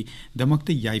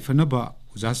ꯃꯈꯣꯏꯒꯤꯗꯃꯛꯇ ꯌꯥꯏꯐꯅꯕ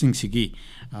ꯑꯣꯖꯥꯁꯤꯡꯁꯤꯒꯤ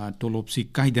ꯇꯣꯂꯣꯞꯁꯤ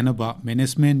ꯀꯥꯏꯗꯅꯕ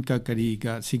ꯃꯦꯅꯦꯖꯃꯦꯟꯠꯀ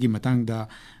ꯀꯔꯤꯒ ꯁꯤꯒꯤ ꯃꯇꯥꯡꯗ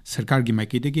ꯁꯔꯀꯥꯔꯒꯤ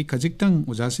ꯃꯥꯏꯀꯩꯗꯒꯤ ꯈꯖꯤꯛꯇꯪ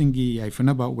ꯑꯣꯖꯥꯁꯤꯡꯒꯤ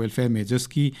ꯌꯥꯏꯐꯅꯕ ꯋꯦꯜꯐꯦꯌꯔ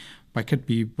ꯃꯦꯖꯔꯁꯀꯤ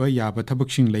ꯄꯥꯏꯈꯠꯄꯤꯕ ꯌꯥꯕ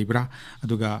ꯊꯕꯛꯁꯤꯡ ꯂꯩꯕ꯭ꯔꯥ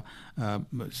ꯑꯗꯨꯒ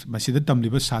ꯃꯁꯤꯗ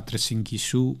ꯇꯝꯂꯤꯕ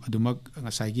ꯁꯥꯇ꯭ꯔꯁꯤꯡꯒꯤꯁꯨ ꯑꯗꯨꯃꯛ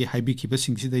ꯉꯁꯥꯏꯒꯤ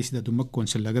ꯍꯥꯏꯕꯤꯈꯤꯕꯁꯤꯡꯁꯤꯗꯩꯁꯤꯗ ꯑꯗꯨꯃꯛ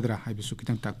ꯀꯣꯟꯁꯤꯜꯂꯒꯗ꯭ꯔꯥ ꯍꯥꯏꯕꯁꯨ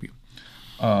ꯈꯤꯇꯪ ꯇꯥꯛꯄꯤꯌꯨ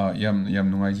ꯌꯥꯝ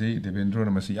ꯅꯨꯡꯉꯥꯏꯖꯩ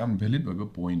ꯗꯦꯕꯦꯟꯗ꯭ꯔꯣꯅ ꯃꯁꯤ ꯌꯥꯝ ꯚꯦꯂꯤꯠ ꯑꯣꯏꯕ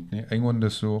ꯄꯣꯏꯟꯠꯅꯤ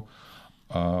ꯑꯩꯉꯣꯟꯗꯁꯨ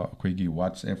ꯑꯩꯈꯣꯏꯒꯤ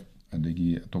ꯋꯥꯠꯁꯑꯦꯞ ꯑꯗꯒꯤ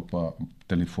ꯑꯇꯣꯞꯄ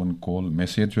ꯇꯦꯂꯤꯐꯣꯟ ꯀꯣꯜ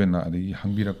ꯃꯦꯁꯦꯖ ꯑꯣꯏꯅ ꯑꯗꯒꯤ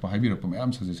ꯍꯥꯏꯕꯤꯔꯛꯄ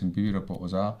ꯃꯌꯥꯝ ꯁꯖꯦꯁꯟ ꯄꯤꯕꯤꯔꯛꯄ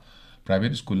ꯑꯣꯖꯥ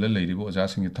ꯄ꯭ꯔꯥꯏꯚꯦꯠ ꯁ꯭ꯀꯨꯜꯗ ꯂꯩꯔꯤꯕ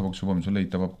ꯑꯣꯖꯥꯁꯤꯡꯒꯤ ꯊꯕꯛ ꯁꯨꯐꯝꯁꯨ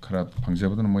ꯂꯩꯇꯕ ꯈꯔ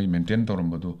ꯐꯪꯖꯕꯗꯨꯅ ꯃꯣꯏ ꯃꯦꯟꯇꯦꯟ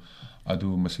ꯇꯧꯔꯝꯕꯗꯨ ꯑꯗꯨ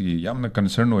ꯃꯁꯤꯒꯤ ꯌꯥꯝꯅ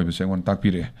ꯀꯟꯁꯔꯟ ꯑꯣꯏꯕꯁꯦ ꯑꯩꯉꯣꯟꯗ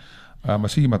ꯇꯥꯛꯄꯤꯔꯛꯑꯦ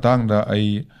ꯃꯁꯤꯒꯤ ꯃꯇꯥꯡꯗ ꯑꯩ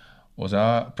ꯑꯣꯖꯥ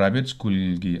ꯄ꯭ꯔꯥꯏꯚꯦꯠ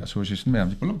ꯁ꯭ꯀꯨꯜꯒꯤ ꯑꯁꯣꯁꯤꯌꯦꯁꯟ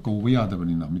ꯃꯌꯥꯝꯁꯦ ꯄꯨꯂꯞ ꯀꯧꯕ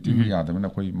ꯌꯥꯗꯕꯅꯤꯅ ꯃꯤꯇꯤꯡꯗ ꯌꯥꯗꯕꯅꯤꯅ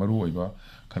ꯑꯩꯈꯣꯏ ꯃꯔꯨ ꯑꯣꯏꯕ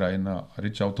ꯈꯔ ꯑꯩꯅ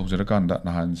rich out ꯇꯧꯖꯔꯀꯥꯟꯗ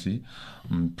ꯅꯍꯥꯟꯁꯤ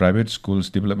private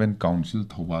schools development council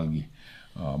ꯊꯧꯕꯥꯜꯒꯤ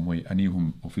ꯃꯣꯏ 2-3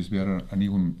 ꯑꯣꯐꯤꯁ ꯕꯤꯌꯔꯔ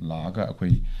 2-3 ꯂꯥꯛꯑꯒ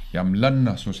ꯑꯩꯈꯣꯏ ꯌꯥꯝ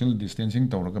ꯂꯟꯅ ꯁꯣꯁꯤꯌꯦꯜ ꯗꯤꯁꯇꯦꯟꯁꯤꯡ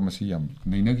ꯇꯧꯔꯒ ꯃꯁꯤ ꯌꯥꯝ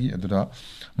ꯅꯩꯅꯈꯤ ꯑꯗꯨꯗ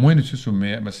ꯃꯣꯏꯅꯁꯨ ꯆꯨꯝꯃꯦ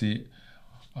ꯃꯁꯤ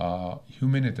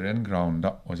ꯍ꯭ꯌꯨꯃꯦꯅꯤꯇꯔꯤꯌꯟ ꯒ꯭ꯔꯥꯎꯟꯗ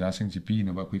ꯑꯣꯖꯥꯁꯤꯡꯁꯤ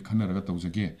ꯄꯤꯅꯕ ꯑꯩꯈꯣꯏ ꯈꯟꯅꯔꯒ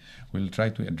ꯇꯧꯖꯒꯦ ꯋꯤꯜ ꯇ꯭ꯔꯥꯏ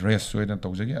ꯇꯨ ꯑꯦꯗ꯭ꯔꯦꯁ ꯁꯣꯏꯗꯅ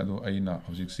ꯇꯧꯖꯒꯦ ꯑꯗꯣ ꯑꯩꯅ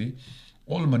ꯍꯧꯖꯤꯛꯁꯤ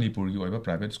ꯑꯣꯜ ꯃꯅꯤꯄꯨꯔꯒꯤ ꯑꯣꯏꯕ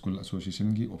ꯄ꯭ꯔꯥꯏꯚꯦꯠ ꯁ꯭ꯀꯨꯜ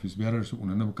ꯑꯁꯣꯁꯤꯌꯦꯁꯟꯒꯤ ꯑꯣꯐꯤꯁ ꯕꯤꯌꯔꯔꯁꯨ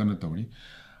ꯎꯅꯅꯕ ꯀꯟꯅ ꯇꯧꯔꯤ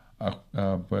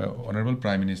Honorable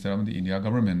Prime Minister of the India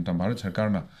government Bharat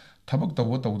Sarkarna tabak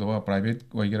tawo private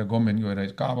waigera government yoira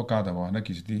kaaba kaadaba na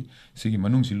kisiti sigi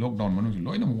manung si lockdown manung si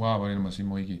loina wa ba masi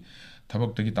moigi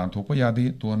tabak tagi tanthokpa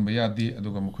yade ton ba yade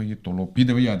aduga mkhoi gi tolo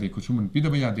pidaba yade kusumun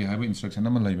pidaba yade haiba instruction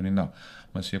ama laibani na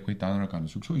masi akoi tanara kan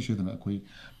sukso issue dana akoi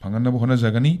phanganna hona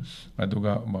jagani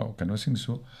aduga kano sing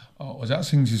so oja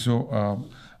sing si so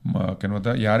kano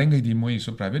da yaring di moi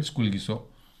so private school gi so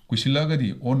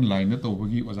kusilagadi online na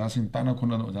tawbagi oja sing tana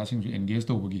khona oja sing engage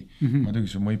tawbagi madagi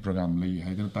so moi program lai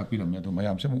haidana tapiram ya to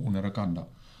mayam se mu unara kanda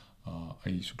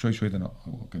ai suksoi soidana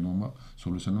kano ma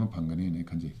solution ma phangani ne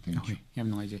khanje thank you yam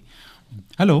ngai je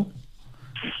hello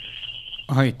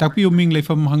hai tapiu ming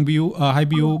leifam hangbiu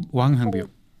haibiu wang hangbiu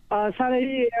sare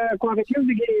ko ga chim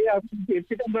gi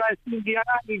pitambra gi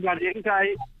ana gi garden kai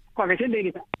ko ga chen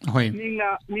dei ta hoi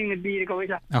ming bi ko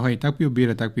ga hoi tapiu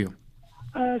bira tapiu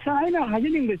sare na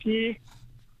hajin ngi chi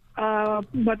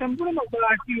batam pura ma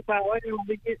ba ki pa oi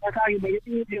gi saka gi bai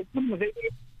ti pun ma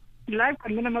dei live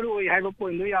kan na maru oi hai ba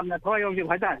point do yam na thoi yong ji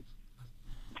bhai ta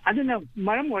aduna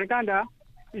maram mor kan da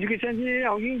education ji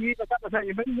augi gi pata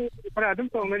iban para adum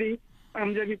to ngari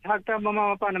amjagi thakta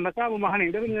mama mapa na mata bu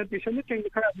mahani da ni tuition ni teng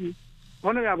khara bi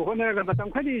hona ya hona ga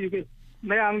batam khadi ju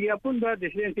mayam gi apun ba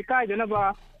decision ti kai dana ba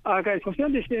ka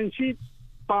social distance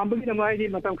pambu gi mai di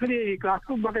matam khadi class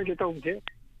ku ba ka je to je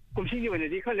kumsi gi wani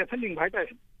di khala funding bhai ta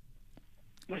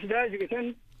masida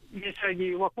education misagi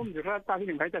wafum jura ta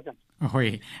gi bhai ta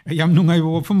hoi yam nungai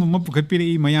wafum ma pukhat pire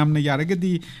mayam na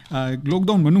yaragadi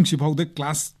lockdown manung si phau da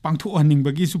class pangtho haning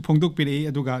bagi su phongdok pire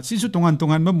aduga sisu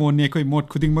tongan ma mon ne koi mod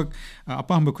khuding mak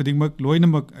apam ba khuding mak loina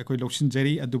mak koi loksin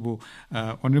jari adubu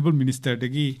honorable minister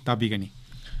dagi tabi gani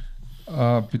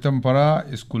Pitampara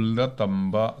school da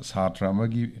tamba satra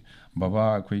magi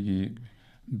baba koi gi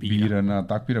birana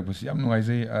takpira pusi yam nungai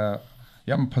jai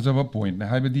yam phajaba point na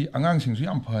haibadi angang singsu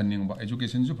yam phaning ba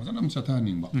education su phajana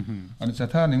chathaning ba ani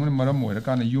chathaning ne maram moira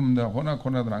kana yum da hona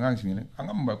khona da angang sing ne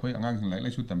angam ba khoi angang sing lai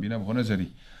lai su tambina hona jari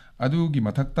adu gi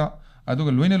mathakta adu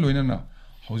ga loina na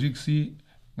hojik si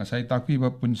ngasai takpi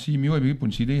ba punsi mi oi bi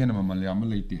punsi de hena mamal yam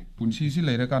leite punsi si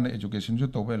leira kana education su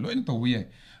to ba loina to wi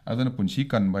adana punsi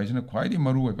kan ba sina khwai di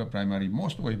maru oi ba primary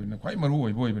most oi bi na khwai maru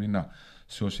oi bi na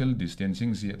social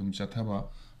distancing si adum chathaba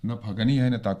na phagani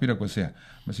haina takpira ko se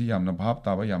masi yamna bhab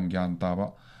taba yam gyan taba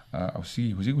si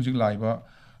hujik laiba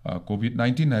covid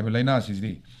 19 haiba laina si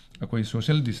di akoi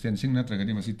social distancing na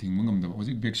tragadi masi thingmung ngam da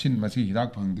hujik vaccine masi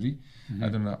hirak phangdri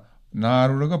aduna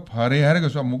naruga phare haraga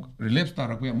so amuk relapse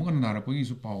tarak amuk narak ko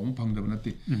isu paw mu phangda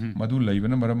nate madu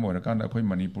laibana maram mora kan akoi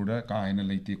manipur da ka haina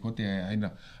leite khote haina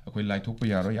akoi laithok pa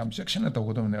yaro yam section ta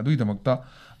ko ne adui damakta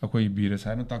akoi bira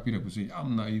saina takpira ko si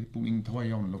amna I punging thawai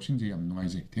yawn loksin je yam ngai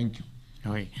je thank you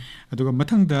hoi aduga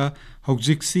mathangda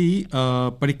hojik si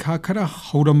parikha khara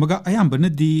hauramga ayambana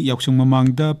di yaksung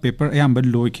mamangda paper ayamba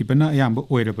loi khibana ayamba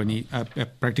oirabani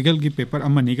practical gi paper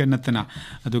amani ga natana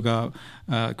aduga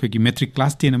khoi gi metric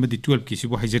class 10 amadi 12 ki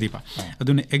sibo haijariba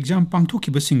aduna exam pangtho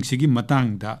khiba sing sigi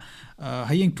matangda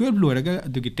hayeng 12 loiraga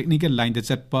adugi technical line da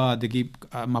chatpa adagi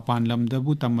mapan lamda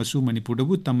bu tamasu manipur da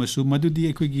bu tamasu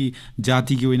madudi khoi gi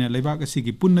jati gi oina leibak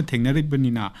asigi punna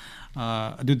thengnaribani na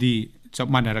adudi chap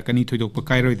manarakani thoidok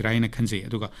kairoi draina khanje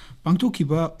aduga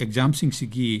pangthokiba exam sing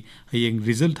sigi hayeng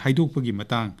result haidokpagi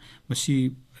matang masi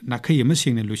nakhai ama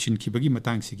sengna losin khibagi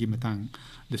matang sigi matang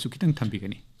dasu kitang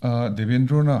thambigani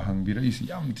Devendra na hangbira is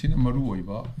yam thina maru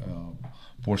oiba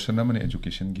portion amane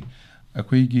education gi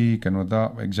akoi gi kanoda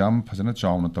exam phajana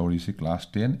chawna tawri si class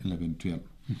 10 11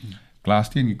 12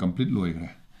 class 10 gi complete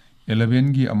loigra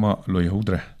 11 gi ama loi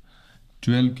hodra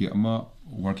 12 gi ama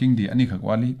working di ani khak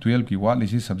wali 12 ki wali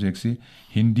si subject si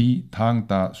Hindi thang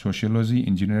ta sociology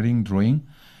engineering drawing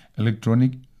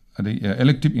electronic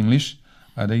elective English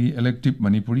adai elective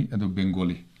Manipuri adu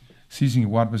Bengali si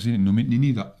sing wat basi numit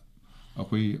nini da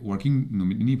akoi working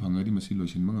numit nini phangadi masi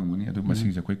loisin mangani adu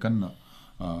masi ja koi kanna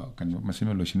kan masi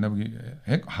me loisin na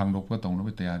hek hangdok pa tawna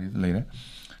be tayari leire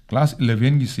class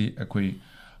 11 gi si akoi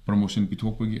promotion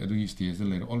pithokpagi adugi stage da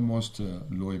later almost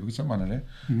loibagi chamanale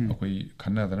akoi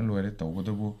khanna dana loire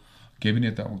tawgodabu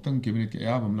cabinet octang cabinet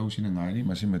ya bam losina ngari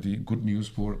masimati good news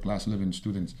for class 11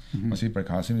 students masi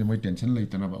prakhasim moi tension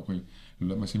leitana ba akoi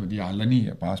masimati halani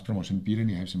pass promotion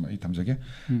pirani haibsima I thamjage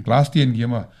class 10 gi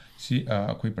ma si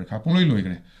akoi prakha pungloi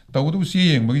loigre tawgodabu si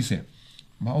yengbagi se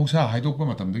mausa haidokpa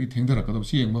matamdagi thengdarakadabu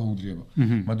si yengba hodreba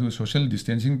madu social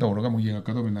distancing tawraga mo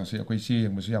yengakadobina se akoi si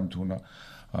yengmasi yam thuna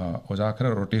oja khara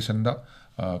rotation da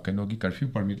kenogi curfew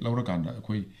permit laura kanda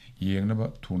khoi yengnaba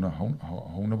thuna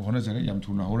hauna bhona jare yam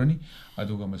thuna horani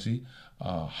aduga masi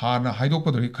hana haidok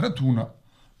padori khara thuna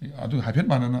adu haipet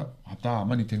manana hapta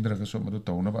amani thengdra so madu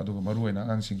tawna ba adu maru ena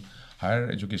angsing higher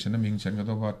education ming chen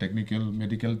ga ba technical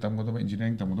medical tam ga ba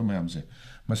engineering tam ga mayam se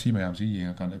masi mayam se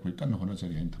yenga kan koi kan hona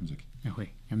chari hen thamjaki hoi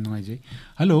yam ngai je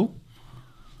hello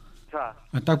sa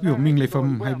takpio ming leifam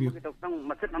haibio tang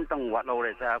masit nam tang wat lo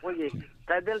re sa ko gi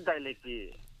tribal dialect ki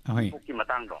hoi ki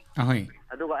matang do hoi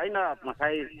adu ga aina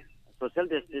masai social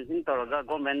distancing tawraga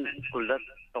government school da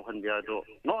tokhan bia do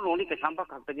no ni ke samba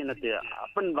khak tagi na te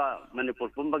apan ba manipur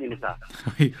pumba gi ni sa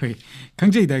hoi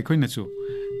kangjei dai khoi na chu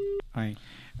ai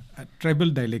tribal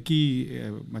dialect ki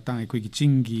matang ai khoi gi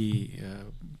chingi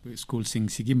school sing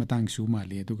sigi matang su ma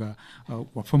le aduga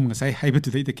wafam ngasai haiba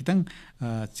tu dai kitang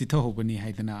chitha hobani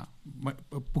haidana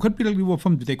pukhat piral gi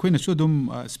wafam tu dai khoi na chu dum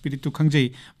spirit tu kangjei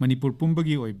manipur pumba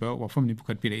gi oiba wafam ni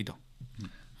pukhat pirai do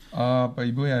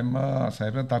ibo yama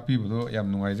saibra takpi bodo yam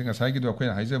nungai jing asai gi do khoi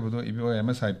haije bodo ibo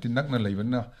yama saib tin nakna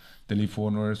leibana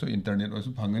telephone or so internet or so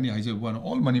phangani haije buan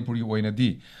all manipuri oina di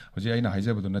hoje aina haije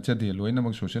bodo nacha de loina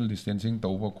mak social distancing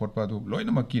tawba khotpa do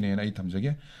loina mak ki ne ai thamjage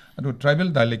adu tribal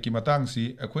dialect ki matang si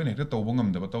akhoi ne tawba ngam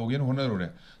da tawgen honor re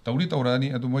tawri tawrani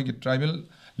adu moi ki tribal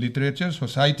literature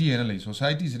society ena lei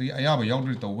society sri ayaba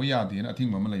yaudri tawba ya de na thing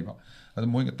mama leiba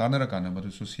adu moi ki tanara kana madu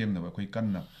so sem na khoi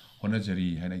kanna honajari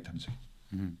hai nai thamjage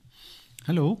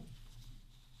hello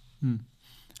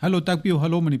hello takpio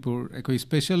hello manipur ekoi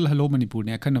special hello manipur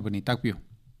ne khanna bani takpio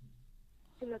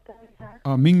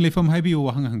ming lefam haibio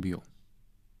wahang hangbio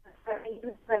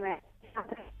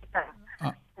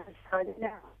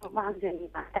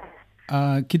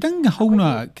kitang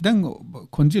hauna kitang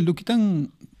khonjil lu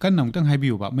kitang kan nam tang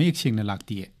haibio ba mayek seng na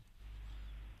lakti e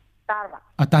tarba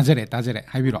tajare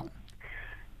haibiro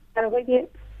tarba ge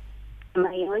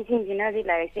mai oi sin jina di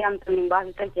lai se am tuning ba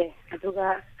ta je aduga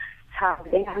sa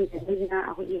de han je jina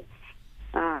ahui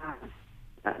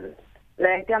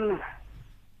lai tam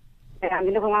am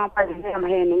ni ko ma pa de am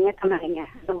he ni ne tam he ne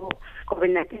do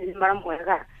covid-19 maram mo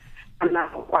ga amna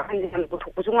wa han de am ko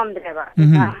ku sungam de ba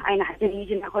ai na je ni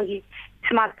jina ko gi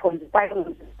smartphone pa ko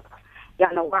ya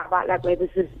no wa ba la ko de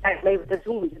su lai de su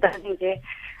mu da ni je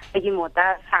ai gi mo ta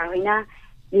sa ina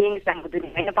ning sang du ni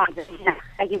ai na pa je ni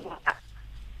ai gi mo ta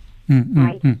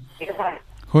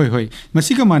hoi hoi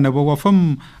masiga manaba wafam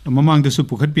mamang da su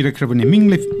pukhat pirakhrabani ming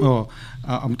lef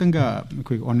amtanga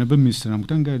koi honorable minister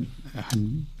amtanga han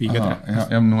bigada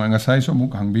yam no anga sai so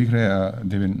muk hang bigre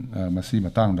devin masi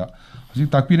matang da hoji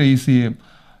takpi rei si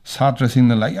satra sing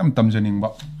na lai am tamjaning ba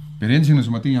parents sing na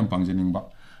su mating yam pangjaning ba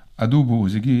adu bu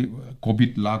hoji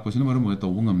covid la ko sin maram to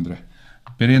bungamdre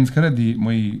parents khara di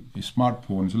moi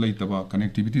smartphone su leitaba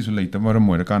connectivity su leitaba maram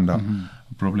moira kanda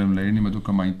problem lai ni madu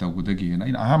kamai tawgudagi na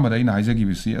ina ahamada ina haijagi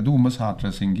bisi adu ma satra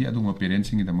singi adu ma parents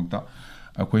singi damakta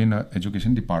akoina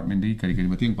education department di kari kari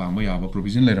mating pangba yaba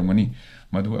provision lairamani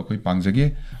madu akoi pangjage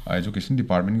education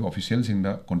department gi official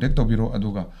singda contact tobiro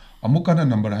aduga amukana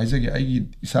number haijagi ai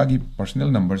isagi personal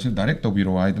number se direct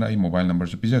tobiro haidna ai mobile number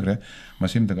se pijagre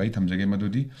masim daga ai thamjage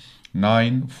madudi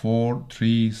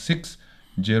 9436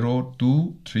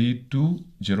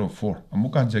 023204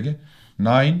 amuka jage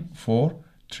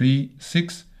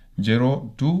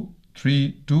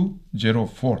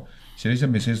 9436023204 series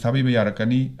message thabi ba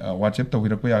yarakani whatsapp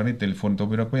tawira ko yagani telephone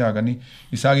tawira ko yagani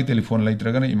isagi telephone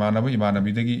laitragana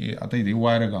imanabi dagi atai dei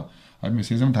wairaga ai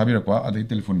message am thabira ko adai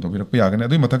telephone tawira ko yagani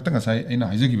adai mathak tang asai aina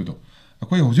haijagi bido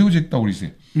akoi hojik tawrise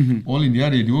all india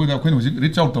radio da akoi hojik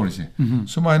reach out tawrise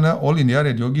sumaina all india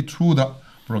radio gi through the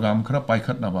program khara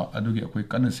paikhat na ba adugi akoi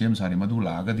kan sem sari madu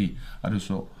lagadi adu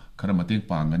so khara matek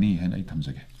pangani hen ai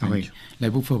thamjage oi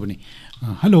laibu phobani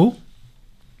hello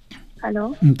hello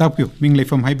tapyo ming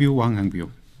leifam haibio wang hangbio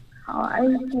ai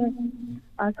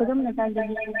kadam na ta ji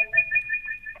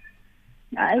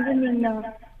ai ming na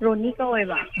roni ko oi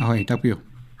ba oi tapyo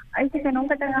ai se kanong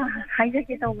ka ta haije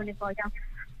ke taw bani ko ja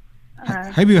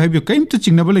haibio kaim tu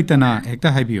chingnaba leitana hekta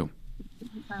haibio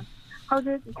how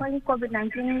the covid-19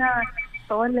 na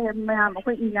tole mayam ko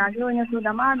ilagi onya su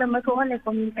dama da ma ko le ko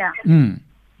mi ka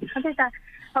hata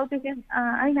how the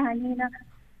ai na ni na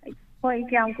ko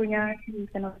ikyam kunya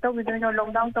kano to bido no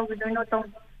lockdown to bido no to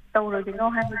ro di no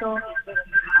ha do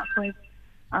ko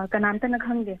kanam ta na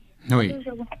khangge hoi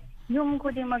yum ko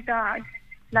di ma ka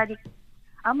ladi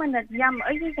amana yam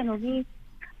ai kano gi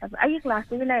ai class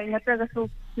bi la na tra ga su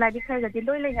ladi khai ga di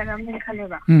loi le ga nam ni khale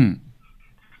ba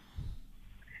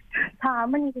tha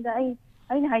amani ga ai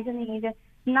na hai jani ge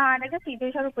na daga si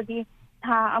de sharu pudi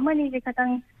tha amani ge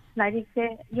khatang ladi se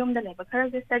yum da le ba khara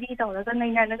ge study ta ra ga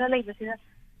nai na ga lai ba si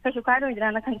ka shu ka ro idra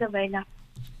na khang ga ba na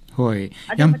hoi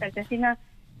yam ta sina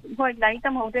ꯍꯣꯏ ꯂꯥꯏꯔꯤꯛ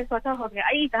ꯇꯝꯍꯧꯗ꯭ꯔꯦ ꯁꯣꯊꯍꯧꯗ꯭ꯔꯦ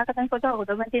ꯑꯩ ꯏꯆꯥ ꯈꯛꯇꯪ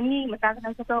ꯁꯣꯊꯍꯧꯗꯕ ꯅꯠꯇꯦ ꯃꯤ ꯃꯆꯥ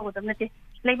ꯈꯛꯇꯪ ꯁꯣꯊꯍꯧꯗꯕ ꯅꯠꯇꯦ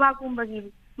ꯂꯩꯕꯥꯛꯀꯨꯝꯕꯒꯤ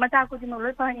ꯃꯆꯥ ꯈꯨꯗꯤꯡꯃꯛ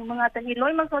ꯂꯣꯏ ꯐꯍꯟꯅꯤꯡꯕ ꯉꯥꯛꯇꯅꯤ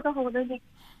ꯂꯣꯏꯅꯃꯛ ꯁꯣꯊꯍꯧꯒꯗꯣꯏꯅꯤ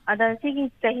ꯑꯗ ꯁꯤꯒꯤ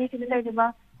ꯆꯍꯤꯁꯤꯗ ꯂꯩꯔꯤꯕ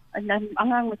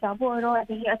ꯑꯉꯥꯡ ꯃꯆꯥꯕꯨ ꯑꯣꯏꯔꯣ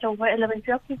ꯑꯗꯒꯤ ꯑꯆꯧꯕ 11,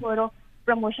 12ꯀꯤꯕꯨ ꯑꯣꯏꯔോ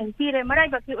ꯄ꯭ꯔꯃꯣꯁꯟ ꯄꯤꯔꯦ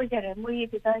ꯃꯔꯥꯏꯕꯛꯀꯤ ꯑꯣꯏꯖꯔꯦ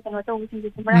ꯃꯣꯏꯒꯤꯁꯤꯗ ꯀꯩꯅꯣ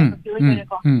ꯇꯧꯕꯁꯤꯡꯁꯤꯁꯨ ꯃꯔꯥꯏꯕꯛꯀꯤ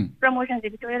ꯑꯣꯏꯖꯔꯦꯀꯣ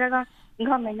ꯄ꯭ꯔꯃꯣꯁꯟꯁꯦ ꯄꯤꯊꯣꯛꯑꯦꯔꯒ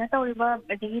ꯒꯚꯔꯟꯃꯦꯟꯠꯅ ꯇꯧꯔꯤꯕ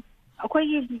ꯑꯗꯒꯤ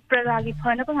ꯑꯩꯈꯣꯏꯒꯤ ꯄ꯭ꯔꯖꯥꯒꯤ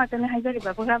ꯐꯅꯕ ꯉꯥꯛꯇꯅꯦ ꯍꯥꯏꯖꯔꯤꯕ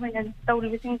ꯒꯚꯔꯟꯃꯦꯟꯠꯅ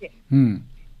ꯇꯧꯔꯤꯕꯁꯤꯡꯁꯦ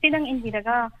ꯁꯤꯗꯪ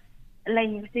ꯏꯟꯕꯤꯔꯒ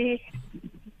ꯂꯩꯕꯁꯤ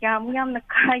ꯀꯌꯥꯃꯨꯛ ꯌꯥꯝꯅ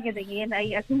ꯀꯥꯏꯒꯗꯒꯦꯅ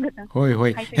ꯑꯩ ꯑꯁꯨꯝꯕꯗꯪ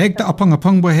ꯍꯣꯏ ꯍꯦꯛꯇ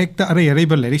ꯑꯐꯪꯕ ꯍꯦꯛꯇ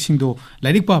ꯑꯔꯩꯕ ꯂꯥꯏꯔꯤꯛꯁꯤꯡꯗꯣ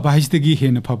ꯂꯥꯏꯔꯤꯛ ꯄꯥꯕ ꯍꯥꯏꯁꯤꯗꯒꯤ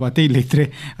ꯍꯦꯟꯅ ꯐꯕ ꯑꯇꯩ ꯂꯩꯇ꯭ꯔꯦ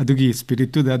ꯑꯗꯨꯒꯤ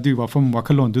ꯁ꯭ꯄꯤꯔꯤꯠꯇꯨꯗ ꯑꯗꯨꯒꯤ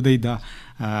ꯋꯥꯈꯜꯂꯣꯟꯗꯨꯗꯩꯗ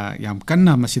ꯌꯥꯝ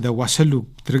ꯀꯟꯅ ꯃꯁꯤꯗ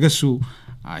ꯋꯥꯁꯜꯂꯨꯗ꯭ꯔꯒꯁꯨ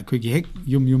ꯑꯩꯈꯣꯏꯒꯤ ꯍꯦꯛ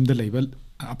ꯌꯨꯝꯗ ꯂꯩꯕ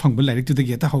ꯑꯐꯪꯕ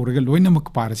ꯂꯥꯏꯔꯤꯛꯇꯨꯗꯒꯤ ꯍꯦꯛꯇ ꯍꯧꯔꯒ ꯂꯣꯏꯅꯃꯛ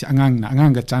ꯄꯥꯔꯁꯤ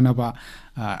ꯑꯉꯥꯡꯒ ꯆꯥꯟꯅꯕ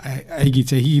ꯑꯩꯒꯤ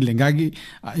ꯆꯍꯤ ꯂꯦꯡꯒꯥꯒꯤ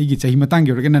ꯑꯩꯒꯤ ꯆꯍꯤ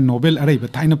ꯃꯇꯥꯡꯒꯤ ꯑꯣꯏꯔꯒꯅ ꯅꯣꯕꯦꯜ ꯑꯔꯩꯕ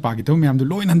ꯊꯥꯏꯅ ꯄꯥꯈꯤꯗꯕ ꯃꯌꯥꯝꯗꯣ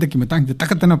ꯂꯣꯏꯅ ꯍꯟꯗꯛꯀꯤ ꯃꯇꯥꯡꯁꯤꯗ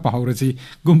ꯇꯛꯈꯠꯇꯅ ꯄꯥꯍꯧꯔꯁꯤ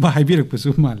ꯒꯨꯝꯕ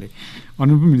ꯍꯥꯏꯕꯤꯔꯛꯄꯁꯨ ꯃꯥꯜꯂꯦ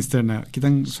ꯑꯣꯅꯔꯦꯕꯜ ꯃꯤꯅꯤꯁꯇꯔꯅ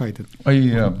ꯈꯤꯇꯪ ꯁ꯭ꯋꯥꯏꯗ ꯑꯩ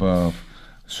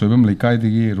ꯁꯣꯏꯕꯝ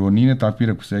ꯂꯩꯀꯥꯏꯗꯒꯤ ꯔꯣꯅꯤꯅ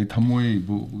ꯇꯥꯛꯄꯤꯔꯛꯄꯁꯦ ꯑꯩ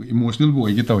ꯊꯃꯣꯏꯕꯨ ꯏꯃꯣꯁꯅꯦꯜꯕꯨ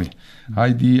ꯑꯣꯏꯒꯦ ꯇꯧꯏ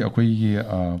ꯍꯥꯏꯗꯤ ꯑꯩꯈꯣꯏꯒꯤ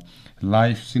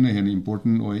ꯂꯥꯏꯐꯁꯤꯅ ꯍꯦꯟꯅ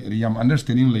ꯏꯝꯄꯣꯔꯇꯦꯟ ꯑꯣꯏ ꯌꯥꯝ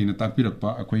ꯑꯟꯗꯔꯁꯇꯦꯟꯗꯤꯡ ꯂꯩꯅ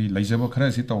ꯇꯥꯛꯄꯤꯔꯛꯄ ꯑꯩꯈꯣꯏ ꯂꯩꯖꯕ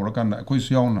ꯈꯔꯁꯤ ꯇꯧꯔꯀꯥꯟꯗ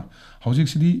ꯑꯩꯈꯣꯏꯁꯨ ꯌꯥꯎꯅ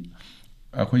ꯍꯧꯖꯤꯛꯁꯤꯗꯤ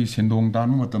ꯑꯩꯈꯣꯏ ꯁꯦꯟꯗꯣꯡ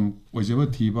ꯇꯥꯟꯕ ꯃꯇꯝ ꯑꯣꯏꯖꯕ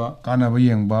ꯊꯤꯕ ꯀꯥꯟꯅꯕ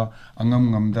ꯌꯦꯡꯕ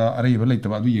ꯑꯉꯝꯗ ꯑꯔꯩꯕ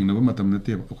ꯂꯩꯇꯕ ꯑꯗꯨ ꯌꯦꯡꯅꯕ ꯃꯇꯝ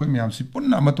ꯅꯠꯇꯦꯕ ꯑꯩꯈꯣꯏ ꯃꯌꯥꯝꯁꯤ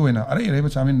ꯄꯨꯟꯅ ꯑꯃꯠꯇ ꯑꯣꯏꯅ ꯑꯔꯩꯕ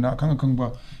ꯆꯥꯃꯤꯟꯅ ꯑꯈꯪꯕ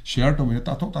ꯁꯤꯌꯔ ꯇꯧꯃꯤꯟꯅ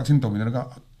ꯇꯥꯊꯣꯛ ꯇꯥꯛꯁꯤꯟ ꯇꯧꯃꯤꯟꯅꯔꯒ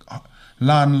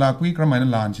ꯂꯥꯟ ꯂꯥꯛꯄꯒꯤ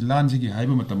ꯀꯔꯝꯍꯥꯏꯅ ꯂꯥꯟꯁꯤꯒꯤ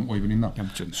ꯍꯥꯏꯕ ꯃꯇꯝ ꯑꯣꯏꯕꯅꯤ나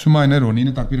ꯁꯨꯃꯥꯏꯅ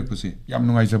ꯔꯣꯅꯤꯅ ꯇꯥꯛꯄꯤꯔꯛꯄꯁꯦ ꯌꯥꯝ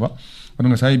ꯅꯨꯡꯉꯥꯏꯖꯕ ꯑꯗꯨ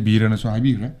ꯉꯁꯥꯏ ꯕꯤꯔꯅꯁꯨ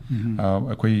ꯍꯥꯏꯕꯤꯈ꯭ꯔꯦ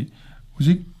ꯑꯩꯈꯣꯏ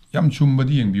ꯍꯧꯖꯤꯛ ꯌꯥꯝ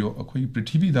ꯆꯨꯝꯕꯗꯤ ꯌꯦꯡꯕꯤꯌꯣ ꯑꯩꯈꯣꯏ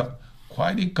ꯄ꯭ꯔꯤꯊꯤꯕꯤꯗ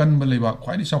ꯈ꯭ꯋꯥꯏꯗꯒꯤ ꯀꯟꯕ ꯂꯩꯕꯥꯛ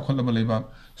ꯈ꯭ꯋꯥꯏꯗꯒꯤ ꯆꯥꯎꯈꯠꯂꯕ ꯂꯩꯕꯥꯛ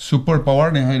ꯁꯨꯄꯔ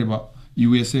ꯄꯥꯋꯔꯅꯦ ꯍꯥꯏꯔꯤꯕ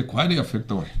USA ꯈ꯭ꯋꯥꯏꯗꯒꯤ ꯑꯐꯦꯛ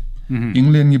ꯇꯧꯔꯦ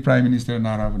ꯏꯪꯂꯦꯟꯒꯤ ꯄ꯭ꯔꯥꯏꯝ ꯃꯤꯅꯤꯁꯇꯔ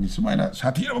ꯅꯥꯔꯕꯅꯤ ꯁꯨꯃꯥꯏꯅ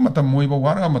ꯁꯥꯊꯤꯔꯕ ꯃꯇꯝ ꯃꯣꯏꯕ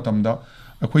ꯋꯥꯔꯕ ꯃꯇꯝꯗ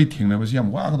ꯑꯩꯈꯣꯏ ꯊꯦꯡꯅꯕꯁꯤ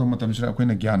ꯌꯥꯝ ꯋꯥꯒꯗꯕ ꯃꯇꯝꯁꯤꯗ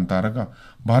ꯑꯩꯈꯣꯏꯅ ꯒ꯭ꯌꯥꯟ ꯇꯥꯔꯒ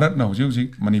ꯚꯥꯔꯠꯅ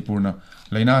ꯍꯧꯖꯤꯛ ꯃꯅꯤꯄꯨꯔꯅ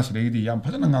ꯂꯩꯅꯥꯁꯤꯗꯒꯤꯗꯤ ꯌꯥꯝ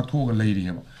ꯐꯖꯅ ꯉꯥꯛꯊꯣꯛꯑꯒ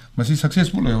ꯂꯩꯔꯤꯑꯕ ꯃꯁꯤ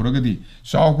ꯁꯛꯁꯦꯁꯐꯨꯜ ꯑꯣꯏꯍꯧꯔꯒꯗꯤ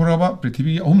ꯆꯥꯎꯈ꯭ꯔꯕ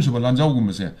ꯄ꯭ꯔꯤꯊꯤꯕꯤꯒꯤ ꯑꯍꯨꯝꯁꯨꯕ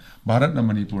ꯂꯥꯟꯖꯥꯎꯒꯨꯝꯕꯁꯦ ꯚꯥꯔꯠꯅ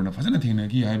ꯃꯅꯤꯄꯨꯔꯅ ꯐꯖꯅ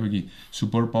ꯊꯦꯡꯅꯈꯤ ꯍꯥꯏꯕꯒꯤ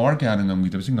ꯁꯨꯄꯔ ꯄꯥꯋꯔ ꯀꯌꯥꯅ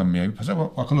ꯉꯝꯈꯤꯗꯕꯁꯤ ꯉꯝꯃꯦ ꯍꯥꯏꯕ ꯐꯖꯕ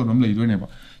ꯋꯥꯈꯜꯂꯣꯟ ꯑꯃ ꯂꯩꯗꯣꯏꯅꯦꯕ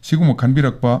ꯁꯤꯒꯨꯝꯕ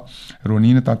ꯈꯟꯕꯤꯔꯛꯄ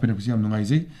ꯔꯣꯅꯤꯅ ꯇꯥꯛꯄꯤꯔꯛꯄꯁꯤ ꯌꯥꯝ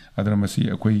ꯅꯨꯡꯉꯥꯏꯖꯩ ꯑꯗꯨꯅ ꯃꯁꯤ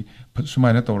ꯑꯩꯈꯣꯏ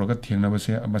ꯁꯨꯃꯥꯏꯅ ꯇꯧꯔꯒ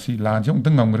ꯊꯦꯡꯅꯕꯁꯦ ꯃꯁꯤ ꯂꯥꯟꯁꯦ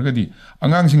ꯑꯃꯨꯛꯇꯪ ꯉꯝꯈ꯭ꯔꯒꯗꯤ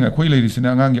ꯑꯉꯥꯡꯁꯤꯡ ꯑꯩꯈꯣꯏ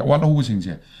ꯂꯩꯔꯤꯁꯤꯅ ꯑꯉꯥꯡꯒꯤ ꯑꯋꯥꯠ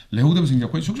ꯑꯍꯧꯕꯁꯤꯡꯁꯦ ꯂꯩꯍꯧꯗꯕꯁꯤꯡꯁꯦ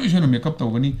ꯑꯩꯈꯣꯏ ꯁꯨꯡꯁꯣꯏ ꯁꯣꯏꯅ ꯃꯦꯀꯞ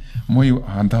ꯇꯧꯒꯅꯤ ꯃꯣꯏ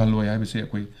ꯍꯟꯊꯍꯜꯂꯣꯏ ꯍꯥꯏꯕꯁꯦ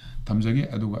ꯑꯩꯈꯣꯏ ꯊꯝꯖꯒꯦ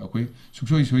ꯑꯗꯨꯒ ꯑꯩꯈꯣꯏ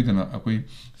ꯁꯨꯡꯁꯣꯏ ꯁꯣꯏꯗꯅ ꯑꯩꯈꯣꯏ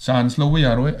ꯆꯥꯟꯁ ꯂꯧꯕ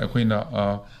ꯌꯥꯔꯣꯏ ꯑꯩꯈꯣꯏꯅ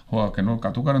ꯀꯩꯅꯣ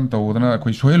ꯀꯥꯊꯣꯛ ꯀꯥꯔꯟ ꯇꯧꯗꯅ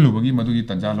ꯑꯩꯈꯣꯏ ꯁꯣꯏꯍꯜꯂꯨꯕꯒꯤ ꯃꯗꯨꯒꯤ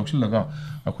ꯇꯟꯖꯥ ꯂꯧꯁꯤꯜꯂꯒ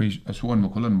ꯑꯩꯈꯣꯏ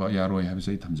ꯁꯣꯛꯍꯟꯕ ꯈꯣꯠꯍꯟꯕ ꯌꯥꯔꯣꯏ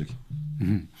ꯍꯥꯏꯕꯁꯦ ꯑꯩ ꯊꯝꯖꯒꯦ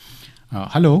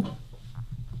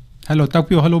ꯍꯜꯂꯣ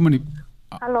ꯇꯥꯛꯄꯤꯌꯣ ꯍꯜꯂꯣ ꯃꯅꯤ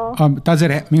ꯍꯜꯂꯣ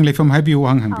ꯇꯥꯖꯔꯦ ꯃꯤꯡ ꯂꯩꯐꯝ ꯍꯥꯏꯕꯤꯌꯨ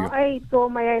ꯋꯥꯍꯪ ꯍꯪꯕꯤꯌꯨ ꯑꯩ ꯇꯣ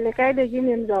ꯃꯌꯥꯏ ꯂꯩꯀꯥꯏꯗꯒꯤ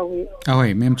ꯃꯦꯝ ꯆꯥꯎꯕꯤ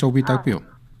ꯑꯍꯣꯏ ꯃꯦꯝ ꯆꯧꯕꯤ ꯇꯥꯛꯄꯤꯌꯣ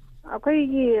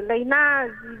ꯑꯩꯈꯣꯏꯒꯤ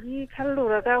ꯂꯩꯅꯥꯁꯤꯒꯤ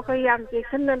ꯈꯜꯂꯨꯔꯒ ꯑꯩꯈꯣꯏ ꯌꯥꯝ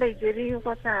ꯆꯦꯛꯁꯤꯟꯅ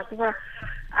ꯂꯩꯖꯔꯤꯀꯣ ꯑꯗꯨꯒ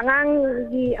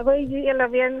ꯑꯉꯥꯡꯒꯤ ꯑꯩꯈꯣꯏꯒꯤ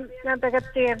 11 ꯅꯠꯇ꯭ꯔꯒ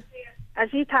 10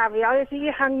 ꯑꯁꯤ ꯊꯥꯕ ꯌꯥꯎꯋꯦ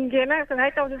ꯁꯤꯒꯤ ꯍꯪꯒꯦꯅ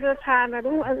ꯀꯃꯥꯏꯅ ꯇꯧꯗꯣꯏꯅꯣ ꯁꯥꯔꯅ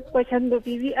ꯑꯗꯨꯝ ꯀꯣꯏꯁꯟꯗꯣ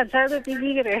ꯑꯟꯁꯔꯗꯣ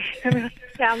ꯄꯤꯕꯤꯈ꯭ꯔꯦ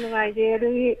ꯌꯥꯝ ꯅꯨꯡꯉꯥꯏꯖꯩ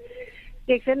ꯑꯗꯨꯒꯤ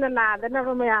ꯆꯦꯛꯁꯤꯟꯅ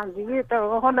ꯅꯥꯗꯅꯕ ꯃꯌꯥꯝꯁꯤꯒꯤ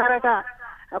ꯇꯧꯔꯒ ꯍꯣꯠꯅꯔꯒ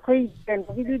ꯑꯩꯈꯣꯏ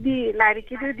ꯀꯩꯅꯣꯒꯤꯗꯨꯗꯤ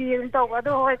ꯂꯥꯏꯔꯤꯛꯀꯤꯗꯨꯗꯤ ꯑꯗꯨꯝ ꯇꯧꯕ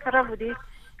ꯑꯗꯣ ꯍꯣꯏ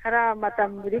ꯈꯔ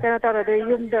ꯃꯇꯝꯕꯨꯗꯤ ꯀꯩꯅꯣ ꯇꯧꯔꯗꯤ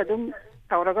ꯌꯨꯝꯗ ꯑꯗꯨꯝ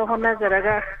ꯇꯧꯔꯒ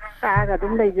ꯍꯣꯠꯅꯖꯔꯒ ꯇꯥꯛꯑꯒ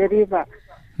ꯑꯗꯨꯝ ꯂꯩꯖꯔꯤꯕ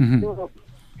ꯑꯗꯨ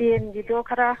 10ꯒꯤꯗꯣ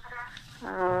ꯈꯔ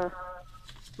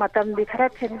ꯃꯇꯝꯗꯤ ꯈꯔ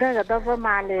ꯊꯦꯡꯊꯒꯗꯕ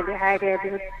ꯃꯥꯜꯂꯦꯗꯤ ꯍꯥꯏꯔꯦ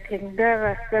ꯑꯗꯨ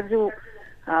ꯊꯦꯡꯊꯔꯒꯁꯨ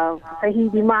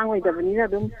ꯆꯍꯤꯗꯤ ꯃꯥꯡꯉꯣꯏꯗꯕꯅꯤꯅ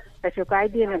ꯑꯗꯨꯝ ꯀꯩꯁꯨ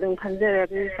ꯀꯥꯏꯗꯦꯅ ꯑꯗꯨꯝ ꯈꯟꯖꯔꯦ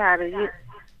ꯑꯗꯨ ꯁꯥꯔꯒꯤ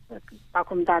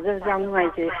ꯄꯥꯎꯈꯨꯝ ꯇꯥꯖꯕꯁꯦ ꯌꯥꯝ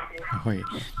ꯅꯨꯡꯉꯥꯏꯖꯩ ꯍꯣꯏ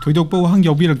ꯊꯣꯏꯗꯣꯛꯄ ꯋꯥꯍꯪ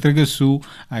ꯌꯥꯎꯕꯤꯔꯛꯇ꯭ꯔꯒꯁꯨ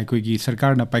ꯑꯩꯈꯣꯏꯒꯤ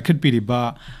ꯁꯔꯀꯥꯔꯅ ꯄꯥꯏꯈꯠꯄꯤꯔꯤꯕ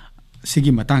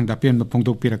ꯁꯤꯒꯤ ꯃꯇꯥꯡꯗ ꯑꯄꯦꯟꯕ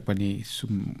ꯐꯣꯡꯗꯣꯛꯄꯤꯔꯛꯄꯅꯤ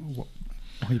ꯁꯨꯝ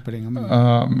ꯋꯥꯍꯩ ꯄꯔꯦꯡ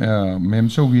ꯑꯃ ꯃꯦꯝ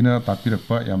ꯆꯧꯕꯤꯅ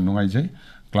ꯇꯥꯛꯄꯤꯔꯛꯄ ꯌꯥꯝ ꯅꯨꯡꯉꯥꯏꯖꯩ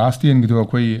ꯀ꯭ꯂꯥꯁ 10ꯒꯤꯗꯣ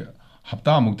ꯑꯩꯈꯣꯏ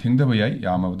ꯍꯞꯇꯥꯃꯨꯛ ꯊꯦꯡꯊꯕ ꯌꯥꯏ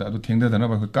ꯌꯥꯝꯃꯕꯗ ꯑꯗꯨ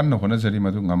ꯊꯦꯡꯊꯗꯅꯕ ꯑꯩꯈꯣꯏ ꯀꯟꯅ ꯍꯣꯠꯅꯖꯔꯤ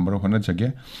ꯃꯗꯨ ꯉꯝꯕ꯭ꯔꯥ ꯍꯣꯠꯅꯖꯒꯦ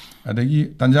ꯑꯗꯒꯤ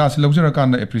ꯇꯟꯖꯥꯁꯤ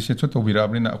ꯂꯧꯖꯔꯀꯥꯟꯗ ꯑꯦꯄ꯭ꯔꯤꯁꯤꯌꯦꯠꯁꯨ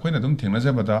ꯇꯧꯕꯤꯔꯛꯑꯕꯅꯤꯅ ꯑꯩꯈꯣꯏꯅ ꯑꯗꯨꯝ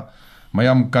ꯊꯦꯡꯅꯖꯕꯗ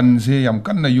ꯃꯌꯥꯝ ꯀꯟꯁꯦ ꯌꯥꯝ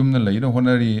ꯀꯟꯅ ꯌꯨꯝꯗ ꯂꯩꯅ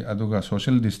ꯍꯣꯠꯅꯔꯤ ꯑꯗꯨꯒ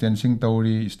ꯁꯣꯁꯤꯌꯦꯜ ꯗꯤꯁꯇꯦꯟꯁꯤꯡ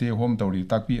ꯇꯧꯔꯤ ꯁ꯭ꯇꯦ ꯍꯣꯝ ꯇꯧꯔꯤ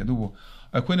ꯇꯥꯛꯄꯤ ꯑꯗꯨꯕꯨ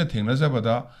ꯑꯩꯈꯣꯏꯅ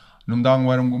ꯊꯦꯡꯅꯖꯕꯗ ꯅꯨꯡꯗꯥꯡ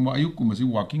ꯋꯥꯏꯔꯝꯒꯨꯝꯕ ꯑꯌꯨꯛꯀꯨꯝꯕꯁꯤ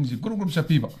ꯋꯥꯀꯤꯡꯁꯤ ꯒ꯭ꯔꯨꯞ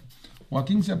ꯆꯠꯄꯤꯕ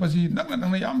ꯋꯥꯀꯤꯡ ꯆꯠꯄꯁꯤ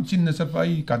ꯅꯛꯅ ꯌꯥꯝ ꯆꯤꯟꯅ ꯆꯠꯄ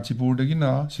ꯑꯩ ꯀꯥꯟꯆꯤꯄꯨꯔꯗꯒꯤꯅ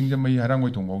ꯁꯤꯡꯖꯃꯩ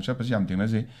ꯍꯩꯔꯥꯡꯒꯣꯏꯊꯣꯡ ꯐꯥꯎ ꯆꯠꯄꯁꯤ ꯌꯥꯝ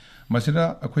ꯊꯦꯡꯅꯖꯩ ꯃꯁꯤꯗ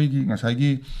ꯑꯩꯈꯣꯏꯒꯤ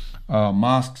ꯉꯁꯥꯏꯒꯤ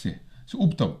ꯃꯥस्कꯁꯦ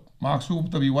ꯎꯞꯇꯕ ꯃꯥस्कꯁꯨ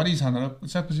ꯎꯞꯇꯕꯤ ꯋꯥꯔꯤ ꯁꯥꯟꯅꯔ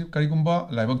ꯆꯠꯄꯁꯤ ꯀꯔꯤꯒꯨꯝꯕ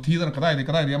ꯂꯥꯏꯕꯛ ꯊꯤꯗꯅ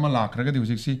ꯀꯗꯥꯏꯗꯒꯤ ꯑꯃ ꯂꯥꯛꯈ꯭ꯔꯒꯗꯤ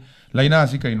ꯍꯧꯖꯤꯛꯁꯤ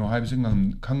ꯂꯩꯅꯥꯁꯤ ꯀꯩꯅꯣ ꯍꯥꯏꯕꯁꯤ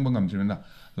ꯈꯪꯕ ꯉꯝꯗ꯭ꯔꯤꯕꯅꯤꯅ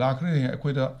ꯂꯥꯛꯈ꯭ꯔꯒꯗꯤ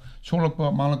ꯑꯩꯈꯣꯏꯗ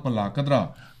ꯁꯣꯛꯂꯛꯄ ꯃꯥꯡꯂꯛꯄ ꯂꯥꯛꯀꯗ꯭ꯔꯥ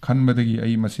ꯈꯟꯕꯗꯒꯤ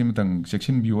ꯑꯩ ꯃꯁꯤꯃꯇꯪ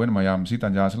ꯆꯦꯛꯁꯤꯟꯕꯤꯌꯨ ꯍꯥꯏꯅ ꯃꯌꯥꯝꯁꯤ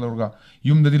ꯇꯥꯟꯖꯥꯁꯤ ꯂꯧꯔꯒ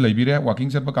ꯌꯨꯝꯗꯗꯤ ꯂꯩꯕꯤꯔꯦ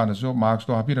ꯋꯥꯀꯤꯡ ꯆꯠꯄ ꯀꯥꯟꯗꯁꯨ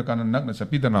ꯃꯥस्कꯇꯣ ꯍꯥꯞꯄꯤꯔꯀꯥꯟꯗ ꯅꯛꯅ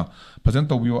ꯆꯠꯄꯤꯗꯅ ꯐꯖꯅ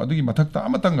ꯇꯧꯕꯤꯌꯨ ꯑꯗꯨꯒꯤ ꯃꯊꯛꯇ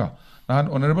ꯑꯃꯇꯪꯒ ꯅꯍꯥꯟ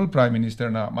ꯑꯣꯅꯔꯦꯕꯜ ꯄ꯭ꯔꯥꯏꯝ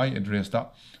ꯃꯤꯅꯤꯁꯇꯔꯅ ꯃꯥꯏ ꯑꯦꯗ꯭ꯔꯦꯁꯇ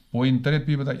ꯄꯣꯏꯟ 8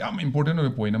 ꯄꯤꯕꯗ ꯌꯥꯝ ꯏꯝꯄꯣꯔꯇꯦꯟ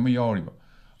ꯑꯣꯏꯕ ꯄꯣꯏꯟ ꯑꯃ ꯌꯥꯎꯔꯤꯕ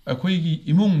ꯑꯩꯈꯣꯏꯒꯤ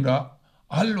ꯏꯃꯨꯡꯗ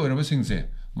ꯑꯍꯜ ꯑꯣꯏꯔꯕꯁꯤꯡꯁꯦ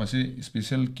ꯃꯁꯤ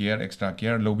ꯁ꯭ꯄꯦꯁꯤꯌꯦꯜ ꯀꯦꯌꯔ ꯑꯦꯛꯁꯇ꯭ꯔꯥ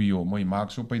ꯀꯦꯌꯔ ꯂꯧꯕꯤꯌꯣ ꯃꯣꯏ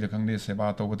ꯃꯥस्क ꯎꯞꯄꯩꯗ ꯈꯪꯗꯦ ꯁꯦꯕꯥ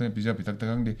ꯇꯧꯕꯗ ꯄꯤꯖ ꯄꯤꯊꯛꯇ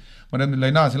ꯈꯪꯗꯦ ꯃꯔꯝꯗꯤ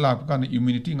ꯂꯩꯅꯥꯁꯤ ꯂꯥꯛꯄ ꯀꯥꯟꯗ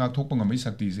ꯏꯝꯌꯨꯅꯤꯇꯤ ꯉꯥꯛꯊꯣꯛꯄ ꯉꯝꯕꯒꯤ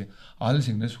ꯁꯛꯇꯤꯁꯦ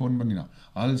ꯑꯍꯜꯁꯤꯡꯗ ꯁꯣꯟꯕꯅꯤꯅ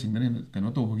ꯑꯍꯜꯁꯤꯡꯗꯅ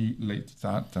ꯀꯩꯅꯣ ꯇꯧꯕꯒꯤ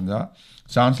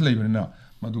ꯆꯥꯟꯁ ꯂꯩꯕꯅꯤꯅ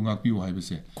madu ngakpiu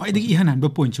haibase khwaidagi ihananba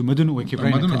point chu madun oikibra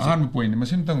madun ahan point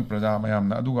masintang praja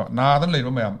mayamna aduga naada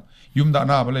leiba mayam yumda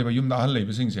anaba leiba yumda ahal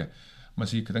leiba singse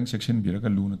masi khitang section biraga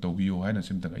luna tawbiyo haina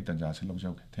simtang ai tanja se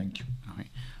lawjauge thank you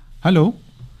hello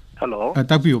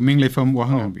takpiu ming leifam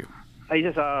wahang biu ai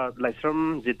sa laisram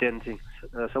jiten sing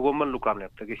sagoman lukam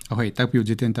lep tagi ahoi takpiu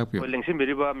jiten takpiu lengsim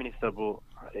beriba minister bu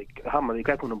hamadi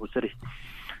kai kunu busari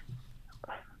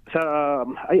sa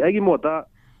ai gi mota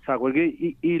sa gorge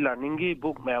e learning gi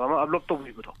book mama upload to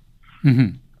bi buto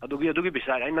adugi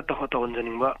bisai ai na to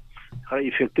honjaning ba khara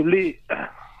effectively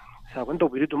sa kon to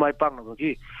bi tu mai pang no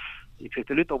gi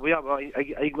effectively to ya ba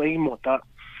ai mota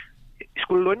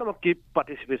school loina ma ki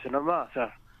participation ma sa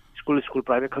school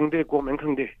private khangde government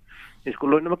khangde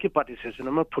school loina ma ki participation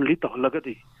ma fully to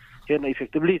lagadi hena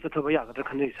effectively ta thaba ya ga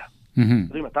khane sa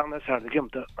ri matang na sar gi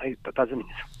amta ai ta jani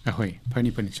ahoi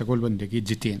pani sagol bande gi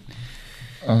jiten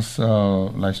as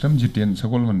laistam jiten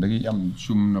sagol bande gi yam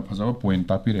sumna phajawa point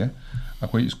tapire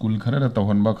akoi school khara da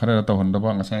tawhonba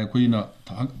ngasai akoi na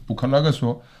pukhalaga so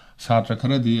satra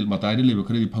khara di matai de lebe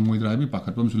khara di phangoi dra bi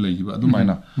pakhatpam su leiba adu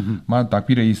maina ma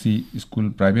tapire isi school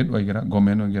private waigera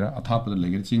government waigera athap da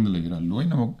legera ching da legera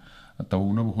loina mo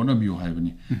tawna bo hona biu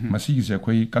haibani masi gi se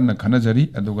akoi kanna khana jari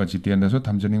aduga jiten da so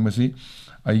thamjaning masi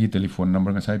ai telephone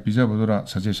number ngasai pija bodura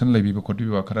suggestion leibi ba khoti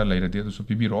ba khara leiradi adu so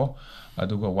pibiro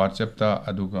aduga whatsapp ta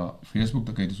aduga facebook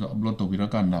ta kai so upload to bira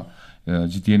kanna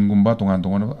jiten gumba tongan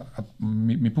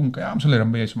mipum kayam so leram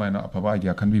ba ismaina afaba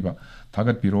idea khanbi ba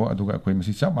thagat piro aduga akoi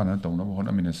masi chap mana tawna bo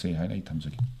hona mina se haina I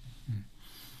thamjagi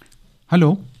hello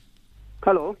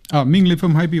ming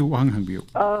lefam hai biu wahang hang biu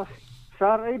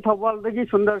sir ai thawal dagi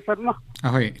sundar sharma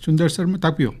ahoi sundar sharma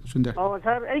takpiu sundar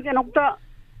sir ai kanokta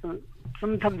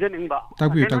sum thamjaning ba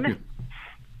takpiu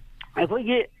ai khoi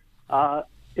gi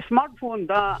smartphone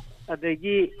da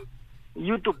adagi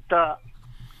youtube ta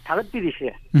thagat piri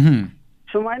se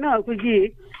sumaina khoi gi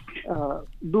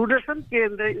Doordarshan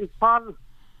केंद्र Imphal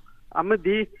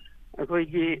amadi khoi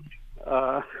gi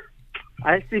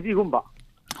ISTV gumba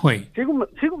hoi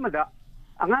sigumada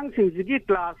angang singji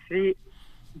class si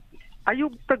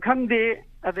ayuk ta khangde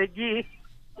adagi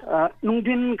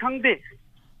nungdin khangde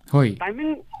hoi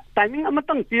timing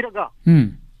amatang piraga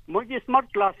mogi smart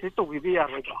class si to bi ya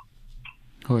roga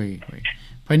hoi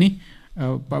pani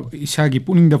isagi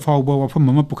puning da fawba wafam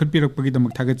mama pukhat pirak pagi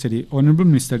damak thagat chari honorable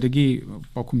minister dagi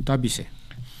pakhum ta bise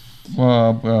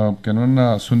kanona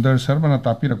sundar sharma na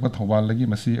tapirak ba thawal lagi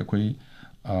masi akoi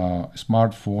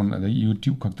smartphone ada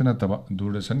youtube khaktana taba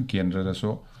Doordarshan केंद्र da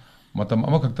so matam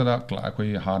ama khaktara akoi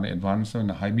hana advance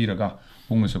na haibiraga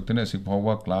pung suktena sik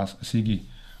phawa class asigi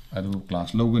adu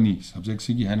class logani subject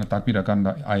sigi haina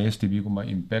tapirakanda ISTV gumba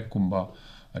impact gumba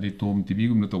adi tom TV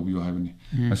gumna tawbiyo haibani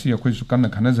asi akoi su kanna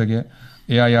khana jage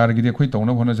AIR gi de akoi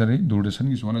tawna hona jare Doordarshan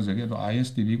gi sona jage ado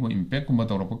ISTV go impact gumba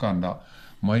tawrapa kanda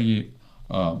mai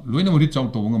loina mori chaw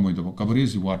tawnga moi do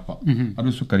coverage wat pa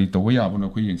adu su kari taw ya bana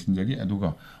khoi yengsin jagi aduga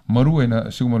maru ena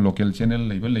siguma local channel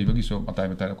leiba gi so matai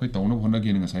khoi tawna hona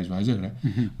gi nga sai su hajagra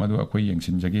madu khoi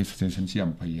yengsin jagi suggestion si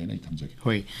am phai ena thamjagi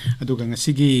hoi aduga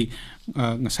ngasigi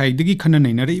ngasai digi khana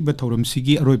nainari ba thoram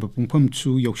sigi aroiba pungpham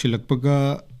chu yausilakpaga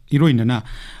iroinana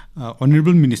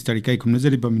honorable minister kai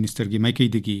khumnajari ba minister gi mai kai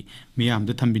digi miyam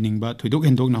da thambining ba thoidok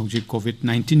hendok na hoji covid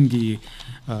 19 gi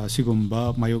sigumba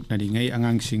mayok naringai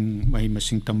angang sing mai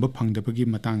masing tamba phangdabagi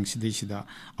matang sida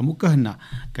amukka hanna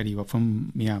kari wafam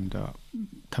miyam da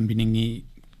thambiningi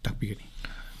takpigani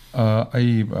ai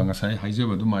ngasai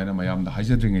haijaba du maina mayam da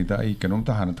haijadringai da ai kanom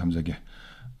ta hana thamjage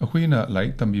akhoina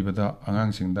like tambibada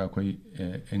angang sing da khoi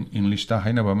english ta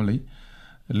haina ba malai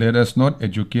let us not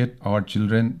educate our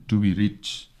children to be rich.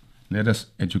 Let us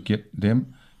educate them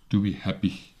to be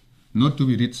happy. Not to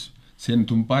be rich. Sen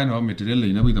tumpai no material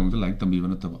leina bi tamta like tambi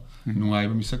bana taba. Nungai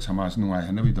ba misak samas nungai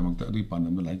hana bi tamta adu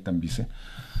panam like tambi se.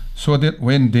 So that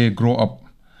when they grow up,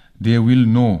 they will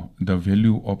know the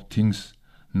value of things,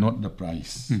 not the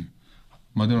price.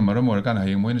 Maduna maram ora kan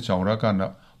hayeng moina chawra kan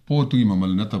po tu gi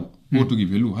mamal na taba. Po tu gi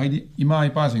value haidi ima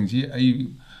ipa sing si ai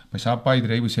paisa pai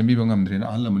drai bu sembi bangam drena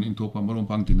alamani intopa marom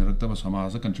pang tinarakta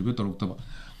samaja contribute torokta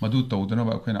madu tawdana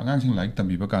ba khoina angang sing like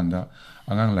tambi ba kanda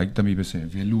angang like tambi ba se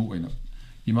value oina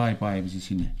imai pai bi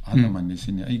sine alamani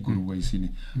sine ai guru wai sine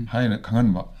haina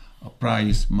khangan ba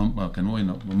price kano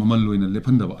oina mamal loina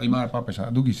lephanda ba ai ma pa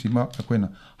paisa adugi sima khoina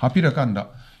hapira kanda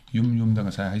yum da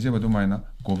ngasai haije ba du maina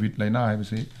covid laina ai ba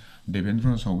se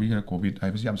Devendra sawi ga covid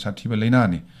ai ba yam sathi ba laina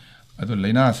ni adu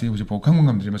laina si hu po khangam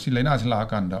ngam dri ma si laina si la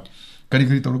kanda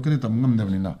kari torokere tam ngam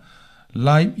dabnina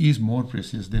life is more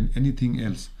precious than anything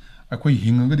else ꯑꯩꯈꯣꯏ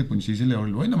ꯍꯤꯡꯉꯒꯗꯤ ꯄꯨꯟꯁꯤꯁꯦ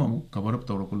ꯂꯣꯏꯅꯃꯛ cover up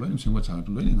ꯇꯧꯔꯛꯄ ꯂꯣꯏꯅ ꯁꯦꯝꯒꯠ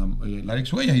ꯁꯥꯒꯠꯄ ꯂꯣꯏꯅ ꯂꯥꯏꯔꯤꯛ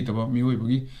ꯁꯨꯡꯍꯩ ꯍꯩꯇꯕ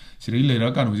ꯃꯤꯑꯣꯏꯕꯒꯤ ꯁꯤꯗꯩ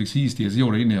ꯂꯩꯔꯀꯥꯟꯗ ꯍꯧꯖꯤꯛ ꯁꯤ ꯁ꯭ꯇꯦꯖꯁꯤ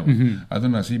ꯌꯧꯔꯛꯏꯅꯦꯕ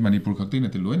ꯑꯗꯨꯅ ꯁꯤ ꯃꯅꯤꯄꯨꯔ ꯈꯛꯇꯤ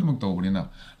ꯅꯠꯇꯦ ꯂꯣꯏꯅꯃꯛ ꯇꯧꯕꯅꯤꯅ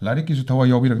ꯂꯥꯏꯔꯤꯛꯀꯤꯁꯨ ꯊꯋꯥꯏ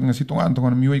ꯌꯥꯎꯕꯤꯔꯛꯇꯅ ꯉꯁꯤ ꯇꯣꯉꯥꯟ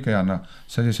ꯇꯣꯉꯥꯟꯕ ꯃꯤꯑꯣꯏ ꯀꯌꯥꯅ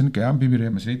ꯁꯖꯦꯁꯟ ꯀꯌꯥ ꯑꯃ ꯄꯤꯕꯤꯔꯦ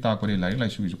ꯃꯁꯤꯗꯩ ꯇꯥꯛꯄꯗꯤ ꯂꯥꯏꯔꯤꯛ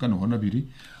ꯂꯥꯏꯁꯨꯒꯤꯁꯨ ꯀꯟꯅ ꯍꯣꯠꯅꯕꯤꯔꯤ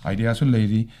ꯑꯥꯏꯗꯤꯌꯥꯁꯨ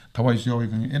ꯂꯩꯔꯤ ꯊꯋꯥꯏꯁꯨ ꯌꯥꯎꯏ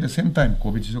ꯈꯪꯉꯤ ꯑꯦꯠ ꯗ ꯁꯦꯝ ꯇꯥꯏꯝ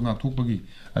ꯀꯣꯚꯤꯗꯁꯤꯁꯨ ꯉꯥꯛꯊꯣꯛꯄꯒꯤ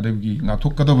ꯑꯗꯒꯤ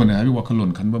ꯉꯥꯛꯊꯣꯛꯀꯗꯕꯅꯦ ꯍꯥꯏꯕꯒꯤ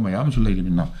ꯋꯥꯈꯜꯂꯣꯟ ꯈꯟꯕ ꯃꯌꯥꯝ ꯑꯃꯁꯨ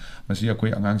ꯂꯩꯔꯤꯕꯅꯤꯅ ꯃꯁꯤ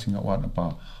ꯑꯩꯈꯣꯏ ꯑꯉꯥꯡꯁꯤꯡ ꯑꯋꯥꯠ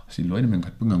ꯑꯄꯥ ꯑꯁꯤ ꯂꯣꯏꯅ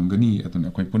ꯃꯦꯟꯈꯠꯄ ꯉꯝꯒꯅꯤ ꯑꯗꯨꯅ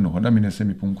ꯑꯩꯈꯣꯏ ꯄꯨꯟꯅ ꯍꯣꯠꯅꯃꯤꯟꯅꯁꯦ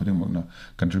ꯃꯤꯄꯨꯝ ꯈꯨꯗꯤꯡꯃꯛꯅ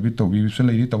ꯀꯟꯇ꯭ꯔꯤꯕ꯭ꯌꯨꯠ ꯇꯧꯕꯤꯕꯁꯨ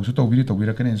ꯂꯩꯔꯤ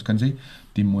ꯇꯧꯕꯤꯔꯛꯀꯅꯤ ꯍꯥꯏꯅꯁꯨ ꯈꯟꯖꯩ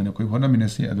ꯇꯤꯝ ꯑꯣꯏꯅ ꯑꯩꯈꯣꯏ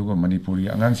ꯍꯣꯠꯅꯃꯤꯟꯅꯁꯤ ꯑꯗꯨꯒ ꯃꯅꯤꯄꯨꯔꯒꯤ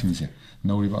ꯑꯉꯥꯡꯁꯤꯡꯁꯦ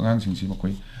ꯅꯧꯔꯤꯕ ꯑꯉꯥꯡꯁꯤꯡꯁꯤ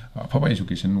ꯃꯈꯣꯏ ꯑꯐꯕ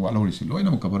ꯑꯦꯖꯨꯀꯦꯁꯟ ꯋꯥꯠꯍꯧꯔꯤꯁꯤ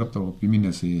ꯂꯣꯏꯅꯃꯛ ꯀꯚꯔ ꯑꯞ ꯇꯧꯔꯒ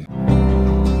ꯄꯤꯃꯤꯟꯅꯁꯤ